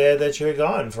be sad that you're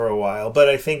gone for a while. But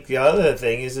I think the other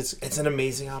thing is it's an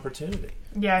amazing opportunity.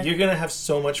 Yeah. You're gonna have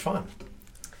so much fun.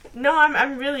 No,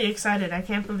 I'm really excited. I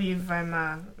can't believe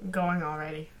I'm going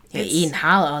already. You're eating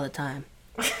challah all the time.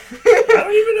 I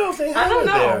don't even know if they have it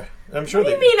know. there. I'm sure What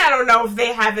do you mean I don't know if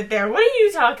they have it there? What are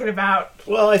you talking about?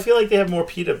 Well, I feel like they have more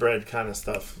pita bread kind of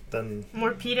stuff than.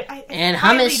 More pita? I And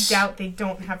highly hummus. doubt they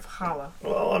don't have challah.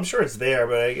 Well, I'm sure it's there,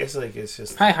 but I guess it's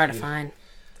just Probably hard to find.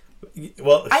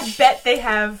 Well, I bet they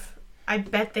have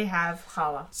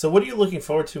challah. So, what are you looking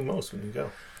forward to most when you go?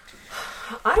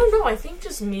 I don't know. I think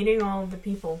just meeting all of the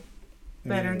people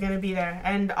that are going to be there.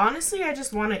 And honestly, I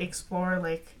just want to explore,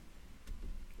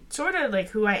 sort of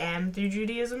who I am through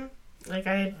Judaism.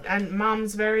 And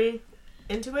Mom's very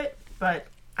into it, but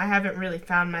I haven't really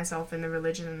found myself in the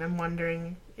religion, and I'm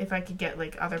wondering if I could get,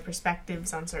 other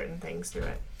perspectives on certain things through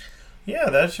it. Yeah,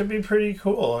 that should be pretty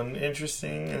cool and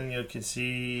interesting, and you could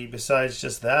see, besides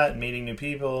just that, meeting new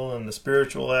people and the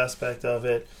spiritual aspect of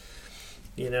it,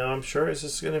 I'm sure it's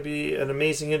just going to be an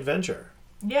amazing adventure.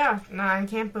 Yeah, no, I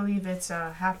can't believe it's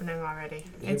happening already.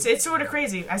 It's sort of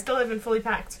crazy. I still haven't fully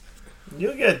packed.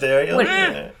 You'll get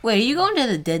there. Wait, are you going to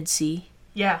the Dead Sea?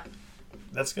 Yeah.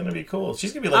 That's going to be cool.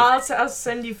 She's going to be I'll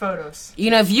send you photos.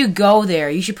 If you go there,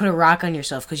 you should put a rock on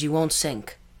yourself because you won't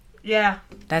sink. Yeah.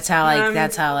 That's how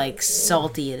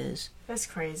salty it is. That's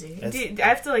crazy. I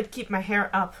have to keep my hair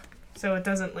up so it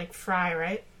doesn't fry,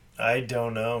 right? I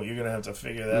don't know. You're going to have to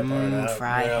figure that part out.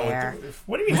 Fried hair.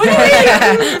 What do you mean? What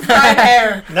do you mean fried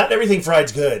hair? Not everything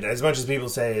fried's good, as much as people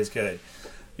say is good.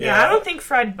 Yeah, I don't think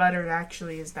fried butter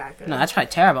actually is that good. No, that's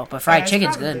probably terrible, but fried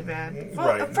chicken's probably good. Bad. Well,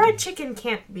 Right. Fried chicken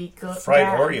can't be good. Fried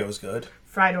bad. Oreo's good.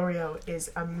 Fried Oreo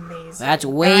is amazing. That's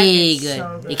way That is good.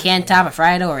 so good. You can't top a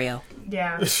fried Oreo.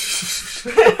 Yeah.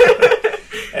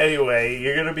 Anyway,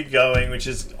 you're going to be going, which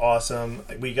is awesome.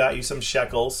 We got you some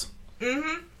shekels.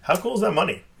 Mm-hmm. How cool is that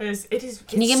money? It is.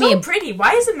 Can you It's give me so a- pretty.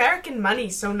 Why is American money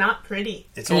so not pretty?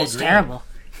 It's all green. terrible.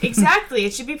 Exactly.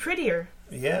 It should be prettier.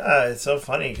 Yeah, it's so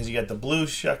funny because you got the blue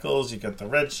shekels, you got the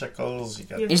red shekels, you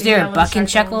got. Is there a buck in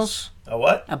shekels? A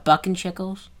what? A buck in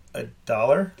shekels?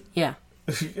 $1? Yeah.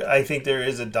 I think there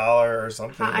is $1 or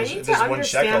something. I need to There's one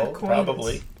understand shekel, coins.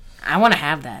 probably. I want to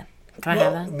have that. Can I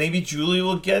have that? Maybe Julie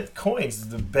will get coins.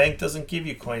 The bank doesn't give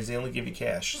you coins; they only give you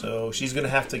cash. So she's gonna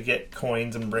have to get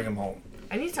coins and bring them home.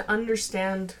 I need to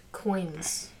understand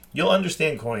coins. You'll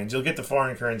understand coins. You'll get the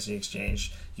foreign currency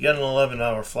exchange. You got an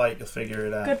 11-hour flight. You'll figure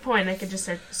it out. Good point. I could just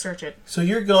search it. So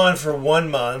you're gone for 1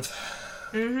 month,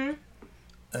 Mm-hmm.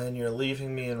 and you're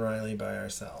leaving me and Riley by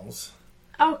ourselves.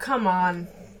 Oh, come on.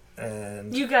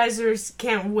 And You guys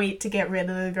can't wait to get rid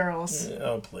of the girls.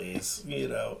 oh please,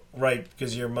 right?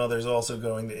 Because your mother's also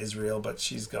going to Israel, but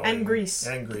she's going And Greece.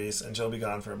 and she'll be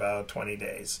gone for about 20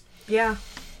 days. Yeah.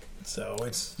 So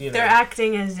it's They're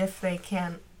acting as if they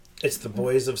can't. it's the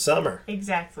boys of summer.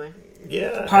 Exactly.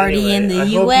 Yeah. Party in the I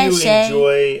USA. hope you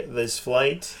enjoy this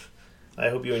flight. I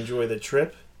hope you enjoy the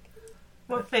trip.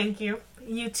 Well, thank you.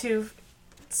 You two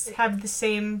have the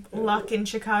same luck in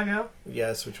Chicago.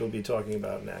 Yes, which we'll be talking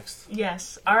about next.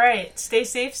 Yes. All right. Stay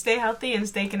safe, stay healthy, and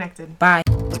stay connected. Bye.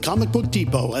 Comic Book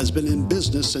Depot has been in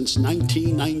business since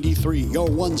 1993. Your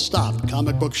one-stop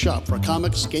comic book shop for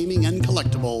comics, gaming, and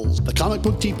collectibles. The Comic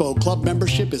Book Depot Club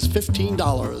membership is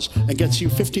 $15 and gets you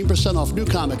 15% off new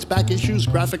comics, back issues,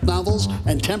 graphic novels,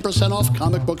 and 10% off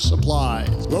comic book supplies.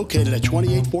 Located at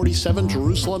 2847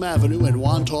 Jerusalem Avenue in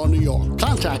Wantagh, New York.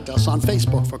 Contact us on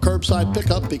Facebook for curbside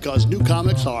pickup because new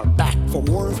comics are back. For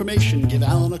more information, give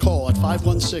Alan a call at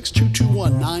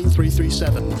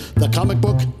 516-221-9337. The Comic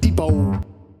Book Depot.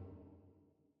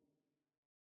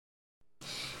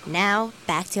 Now,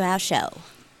 back to our show.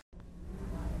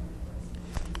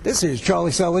 This is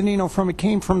Charlie Saladino from It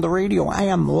Came From the Radio. I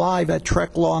am live at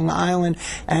Trek, Long Island,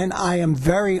 and I am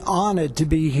very honored to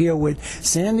be here with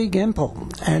Sandra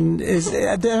Gimpel. And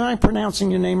am I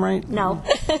pronouncing your name right? No.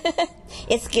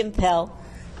 It's Gimpel.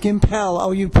 Gimpel.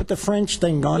 Oh, you put the French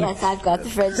thing on. Yes, I've got the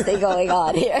French thing going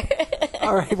on here.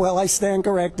 All right, well, I stand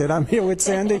corrected. I'm here with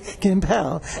Sandra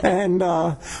Gimpel. And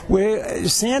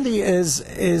Sandy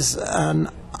is an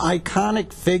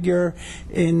iconic figure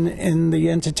in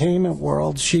the entertainment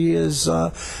world. She is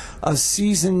a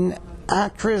seasoned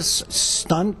actress,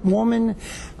 stunt woman,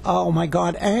 oh my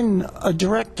God, and a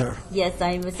director. Yes,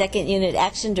 I'm a second unit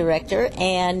action director,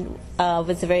 and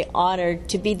was very honored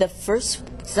to be the first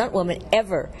stunt woman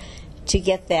ever to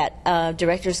get that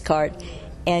director's card,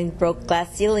 and broke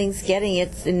glass ceilings getting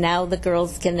it, and now the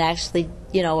girls can actually,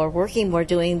 are working more,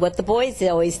 doing what the boys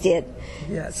always did.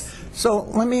 Yes. So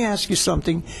let me ask you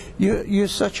something. You're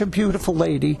such a beautiful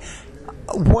lady.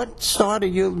 What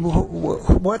started you?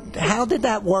 How did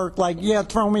that work? Like,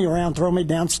 throw me around, throw me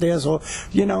downstairs, or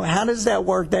how does that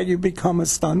work that you become a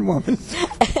stunt woman?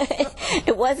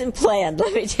 It wasn't planned,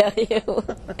 let me tell you.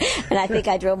 And I think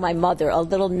I drove my mother a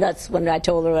little nuts when I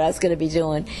told her what I was going to be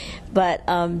doing. But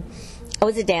I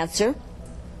was a dancer,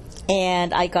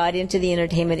 and I got into the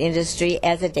entertainment industry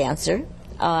as a dancer.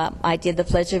 I did The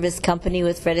Pleasure of His Company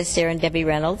with Fred Astaire and Debbie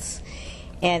Reynolds.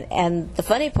 And the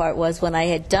funny part was, when I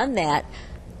had done that,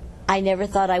 I never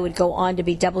thought I would go on to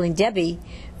be Doubling Debbie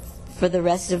for the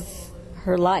rest of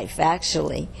her life,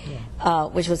 actually,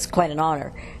 which was quite an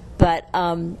honor. But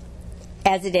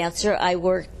as a dancer, I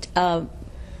worked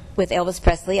with Elvis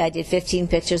Presley. I did 15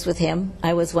 pictures with him.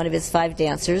 I was one of his 5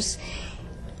 dancers.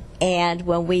 And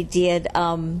when we did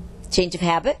Change of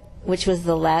Habit, which was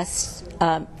the last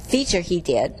feature he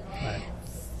did,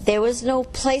 there was no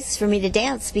place for me to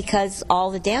dance because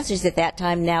all the dancers at that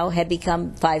time now had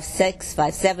become 5'6",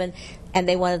 5'7", and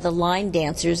they wanted the line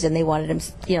dancers, and they wanted them,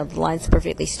 the lines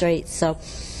perfectly straight. So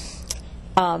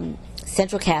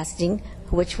Central Casting,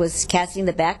 which was casting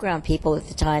the background people at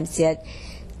the time, said,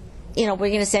 we're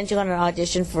going to send you on an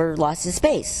audition for Lost in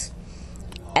Space.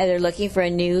 And they're looking for a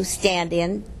new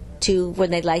stand-in to when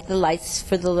they light the lights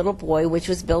for the little boy, which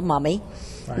was Bill Mummy,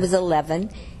 who was 11,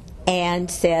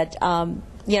 and said,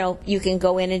 you can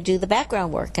go in and do the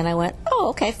background work. And I went, oh,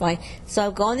 okay, fine. So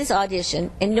I go on this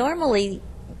audition, and normally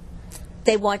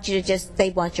they want you to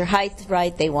they want your height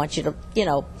right, they want you to,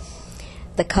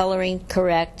 the coloring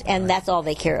correct, and that's all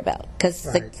they care about, because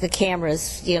the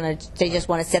cameras, they just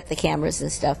want to set the cameras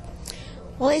and stuff.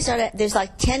 Well, there's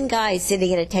like 10 guys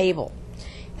sitting at a table,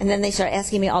 and then they start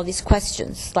asking me all these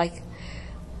questions, like,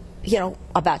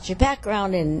 about your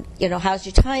background, and, how's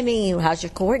your timing, how's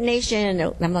your coordination,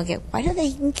 and I'm like, why do they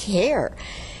even care?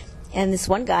 And this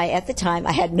one guy at the time,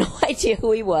 I had no idea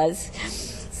who he was,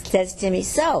 says to me,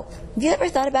 so, have you ever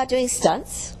thought about doing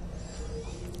stunts?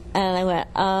 And I went,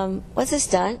 what's a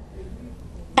stunt?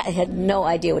 I had no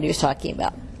idea what he was talking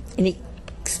about. And he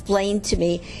explained to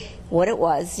me what it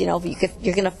was. You're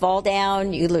going to fall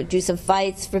down, you do some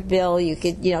fights for Bill, you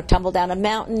could, tumble down a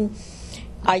mountain.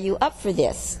 Are you up for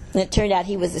this? And it turned out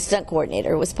he was the stunt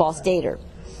coordinator. It was Paul Stater.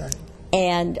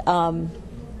 And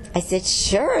I said,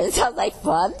 sure, it sounds like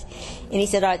fun. And he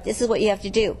said, all right, this is what you have to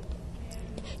do.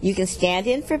 You can stand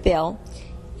in for Bill,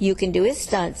 you can do his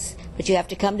stunts, but you have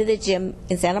to come to the gym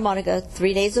in Santa Monica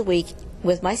 3 days a week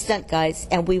with my stunt guys,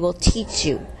 and we will teach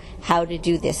you how to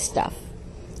do this stuff.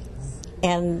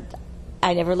 And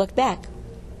I never looked back.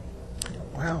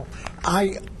 Wow.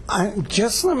 I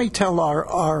just let me tell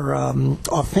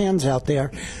our fans out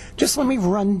there. Just let me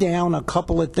run down a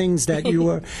couple of things that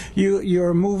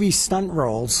your movie stunt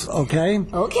roles, okay?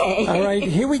 Okay. All right,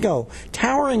 here we go.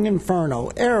 Towering Inferno,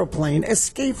 Airplane,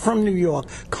 Escape from New York,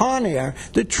 Con Air,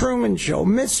 The Truman Show,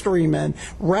 Mystery Men,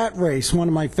 Rat Race, one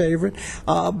of my favorite,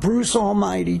 Bruce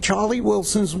Almighty, Charlie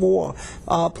Wilson's War,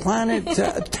 Planet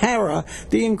Terror,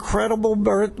 The Incredible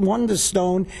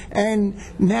Wonderstone, and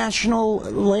National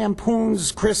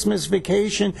Lampoon's Christmas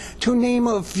Vacation, to name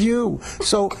a few.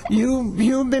 So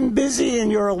you've been been busy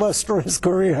in your illustrious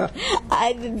career?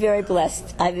 I've been very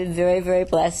blessed. I've been very, very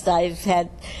blessed. I've had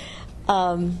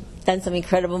done some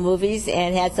incredible movies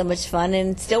and had so much fun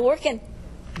and still working.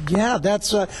 Yeah,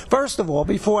 that's, first of all,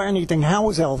 before anything, how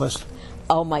was Elvis?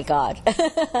 Oh, my God.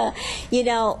 You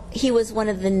know, he was one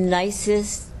of the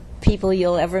nicest people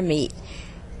you'll ever meet.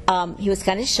 He was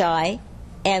kind of shy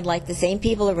and liked the same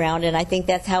people around, and I think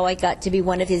that's how I got to be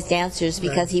one of his dancers,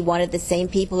 because he wanted the same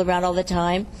people around all the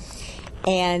time.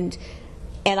 And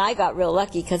I got real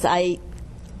lucky because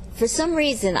for some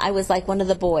reason, I was like one of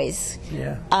the boys.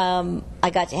 Yeah. I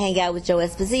got to hang out with Joe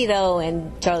Esposito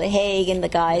and Charlie Haig and the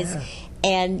guys. Yeah.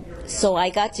 And so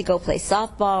I got to go play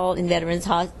softball in Veterans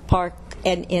Park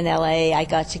in L.A. I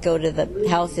got to go to the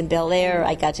house in Bel Air.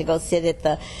 I got to go sit at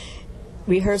the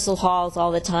rehearsal halls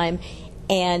all the time.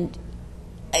 And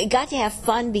I got to have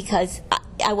fun because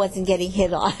I wasn't getting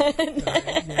hit on.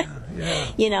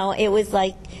 Yeah. You know, it was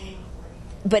like,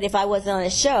 but if I wasn't on a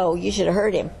show, you should have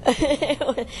heard him.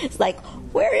 It's like,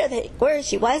 where is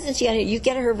she? Why isn't she on here? You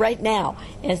get her right now.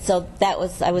 And so I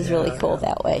was really cool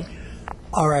that way.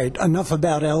 All right, enough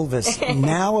about Elvis.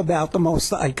 Now about the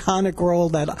most iconic role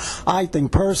that I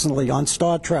think personally on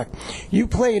Star Trek. You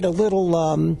played a little,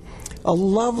 a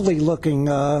lovely-looking,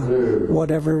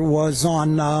 whatever it was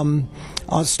on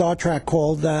Star Trek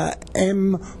called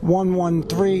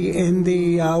M113 in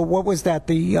the, what was that,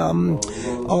 the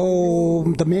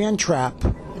Man Trap.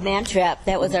 The Man Trap,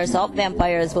 that was our salt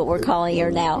vampire is what we're calling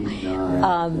her now.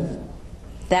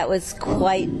 That was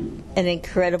quite an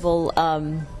incredible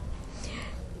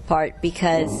part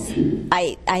because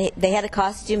they had a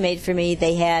costume made for me.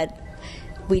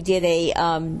 We did a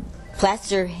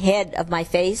plaster head of my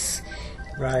face,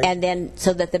 right, and then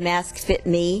so that the mask fit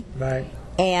me, right,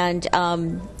 and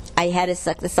I had to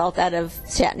suck the salt out of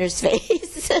Shatner's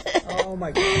face. Oh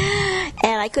my God!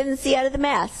 And I couldn't see out of the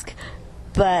mask,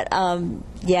 but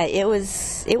yeah, it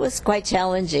was quite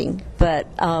challenging, but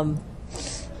it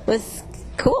was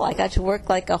cool. I got to work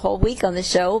like a whole week on the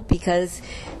show because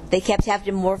they kept having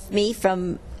to morph me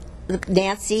from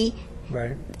Nancy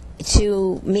right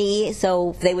to me,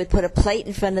 so they would put a plate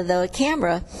in front of the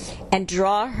camera and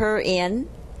draw her in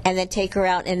and then take her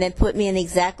out and then put me in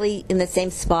exactly in the same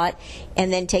spot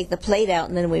and then take the plate out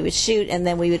and then we would shoot and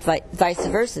then we would vice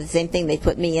versa. The same thing, they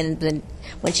put me in and then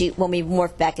when we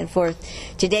morphed back and forth.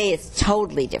 Today it's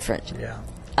totally different. Yeah.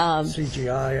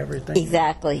 CGI, everything.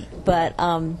 Exactly. But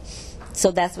so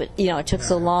that's what, it took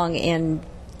so long and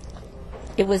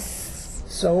it was.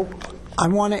 So I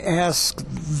want to ask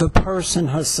the person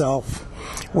herself,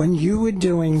 when you were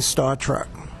doing Star Trek,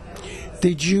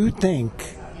 did you think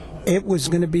it was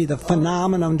going to be the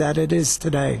phenomenon that it is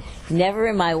today? Never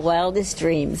in my wildest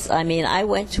dreams. I mean, I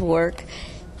went to work,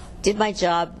 did my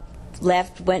job,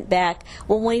 left, went back.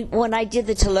 Well, when I did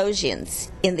the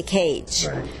Telosians in the cage,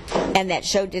 right, and that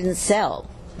show didn't sell,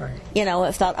 right,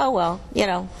 I thought, oh, well,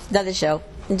 another show.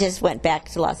 And just went back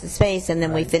to Lost in Space, and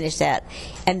then we finished that.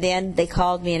 And then they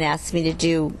called me and asked me to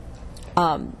do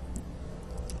Man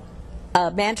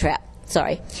Trap.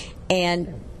 Sorry,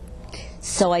 and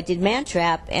so I did Man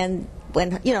Trap, and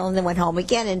and then went home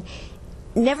again, and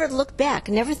never looked back,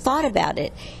 never thought about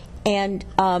it. And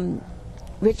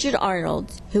Richard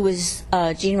Arnold, who was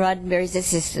Gene Roddenberry's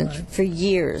assistant for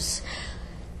years,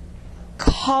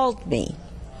 called me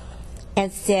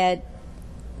and said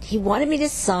he wanted me to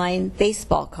sign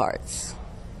baseball cards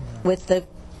with the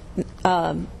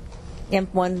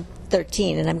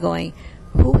M113, and I'm going,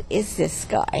 who is this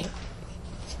guy?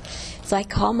 So I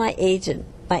called my agent,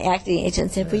 my acting agent,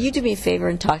 and said, will you do me a favor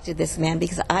and talk to this man,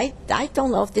 because I don't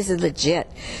know if this is legit.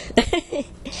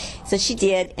 So she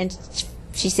did, and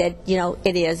she said,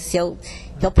 it is. He'll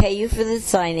pay you for the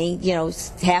signing,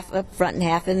 half up front and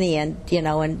half in the end,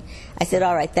 and I said,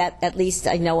 all right, that at least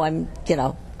I know I'm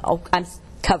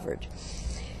covered.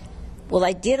 Well,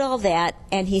 I did all that,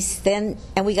 and and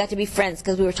we got to be friends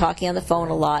because we were talking on the phone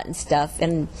a lot and stuff.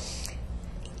 And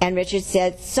Richard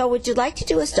said, "So, would you like to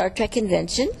do a Star Trek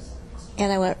convention?"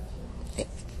 And I went,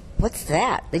 "What's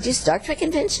that? They do Star Trek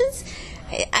conventions?"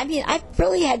 I mean, I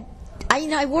really had,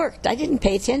 I worked. I didn't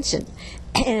pay attention.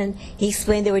 And he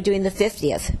explained they were doing the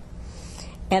 50th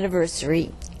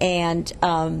anniversary and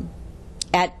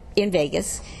in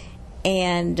Vegas,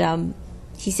 and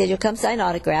he said, you'll come sign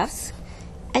autographs,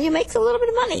 and you make a little bit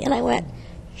of money. And I went,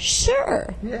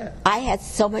 sure. Yeah. I had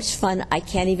so much fun, I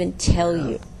can't even tell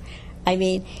you. I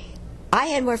mean, I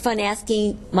had more fun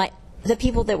asking the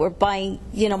people that were buying,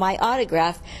 my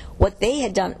autograph, what they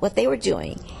had done, what they were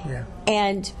doing. Yeah.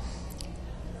 And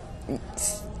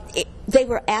they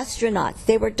were astronauts,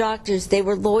 they were doctors, they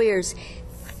were lawyers.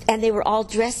 and they were all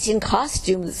dressed in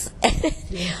costumes.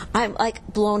 I'm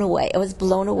like blown away. I was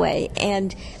blown away.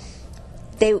 And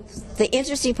the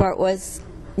interesting part was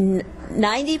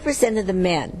 90% of the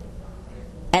men,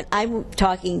 and I'm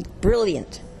talking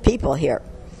brilliant people here,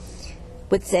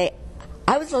 would say,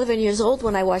 I was 11 years old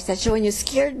when I watched that show and you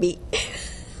scared me.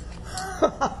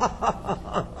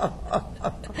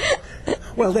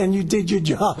 Well, then you did your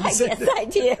job. I guess I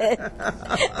did.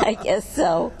 I guess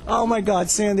so. Oh, my God,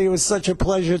 Sandy, it was such a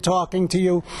pleasure talking to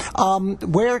you.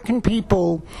 Where can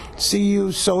people see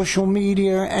you, social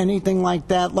media, anything like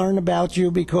that, learn about you,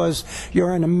 because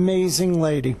you're an amazing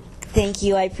lady. Thank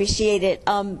you. I appreciate it.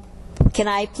 Can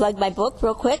I plug my book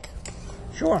real quick?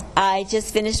 Sure. I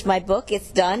just finished my book.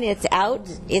 It's done. It's out.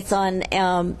 It's on.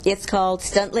 It's called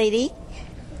Stunt Lady,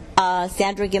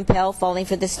 Sandra Gimpel, Falling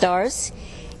for the Stars.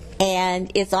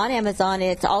 And it's on Amazon.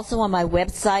 It's also on my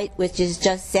website, which is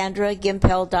just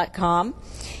sandragimpel.com.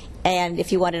 And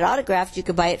if you want it autographed, you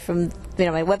could buy it from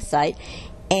my website.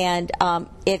 And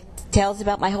it tells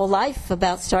about my whole life,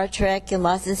 about Star Trek and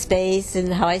Lost in Space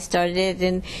and how I started it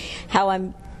and how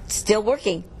I'm still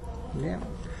working. Yeah.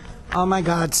 Oh, my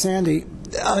God, Sandy,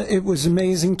 it was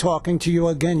amazing talking to you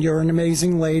again. You're an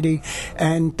amazing lady.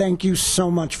 And thank you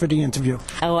so much for the interview.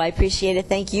 Oh, I appreciate it.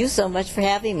 Thank you so much for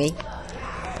having me.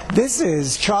 This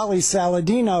is Charlie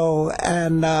Saladino,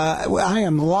 and I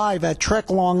am live at Trek,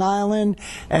 Long Island,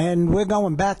 and we're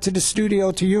going back to the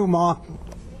studio to you, Ma.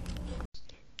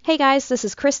 Hey guys, this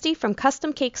is Christy from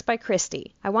Custom Cakes by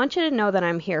Christy. I want you to know that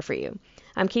I'm here for you.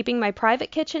 I'm keeping my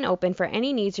private kitchen open for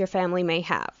any needs your family may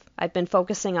have. I've been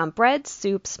focusing on breads,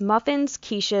 soups, muffins,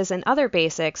 quiches, and other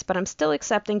basics, but I'm still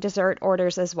accepting dessert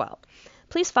orders as well.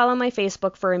 Please follow my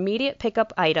Facebook for immediate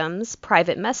pickup items,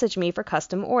 private message me for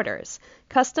custom orders.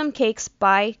 Custom Cakes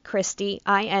by Christy,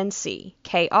 INC,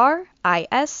 KRISTY.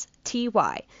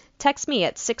 Text me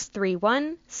at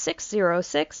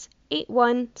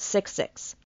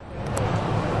 631-606-8166.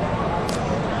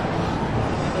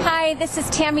 Hi, this is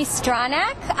Tammy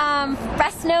Stronach,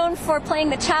 best known for playing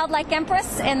the childlike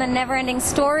empress in the Neverending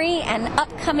Story, an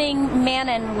upcoming Man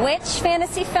and Witch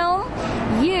fantasy film.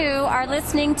 You are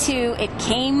listening to It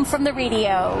Came from the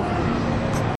Radio.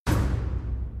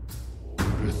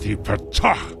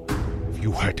 If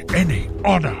you had any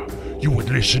honor, you would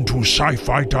listen to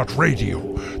sci-fi.radio,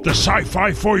 the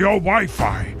sci-fi for your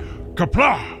Wi-Fi.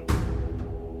 Kapla!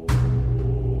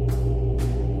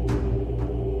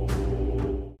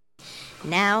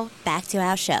 Now, back to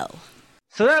our show.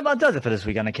 So that about does it for this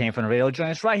week on It Came From the Radio. Join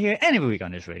us right here every week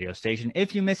on this radio station.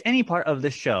 If you miss any part of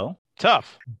this show,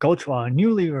 go to our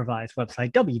newly revised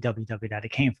website,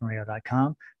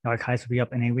 www.itcamefromradio.com. The archives will be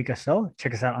up in a week or so.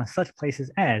 Check us out on such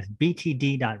places as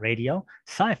btd.radio,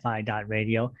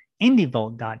 sci-fi.radio,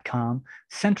 indievolt.com,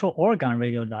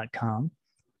 centraloregonradio.com.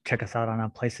 Check us out on our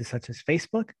places such as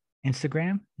Facebook,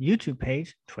 Instagram, YouTube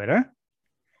page, Twitter.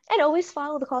 And always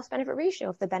follow the cost-benefit ratio.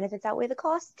 If the benefits outweigh the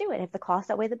costs, do it. If the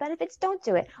costs outweigh the benefits, don't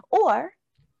do it. Or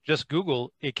just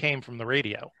Google It Came From the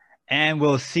Radio. And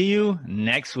we'll see you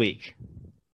next week.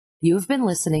 You've been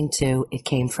listening to It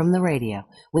Came From the Radio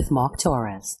with Mark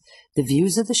Torres. The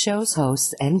views of the show's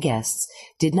hosts and guests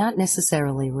did not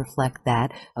necessarily reflect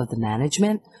that of the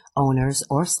management, owners,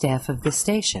 or staff of the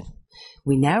station.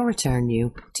 We now return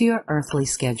you to your earthly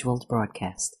scheduled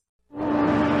broadcast.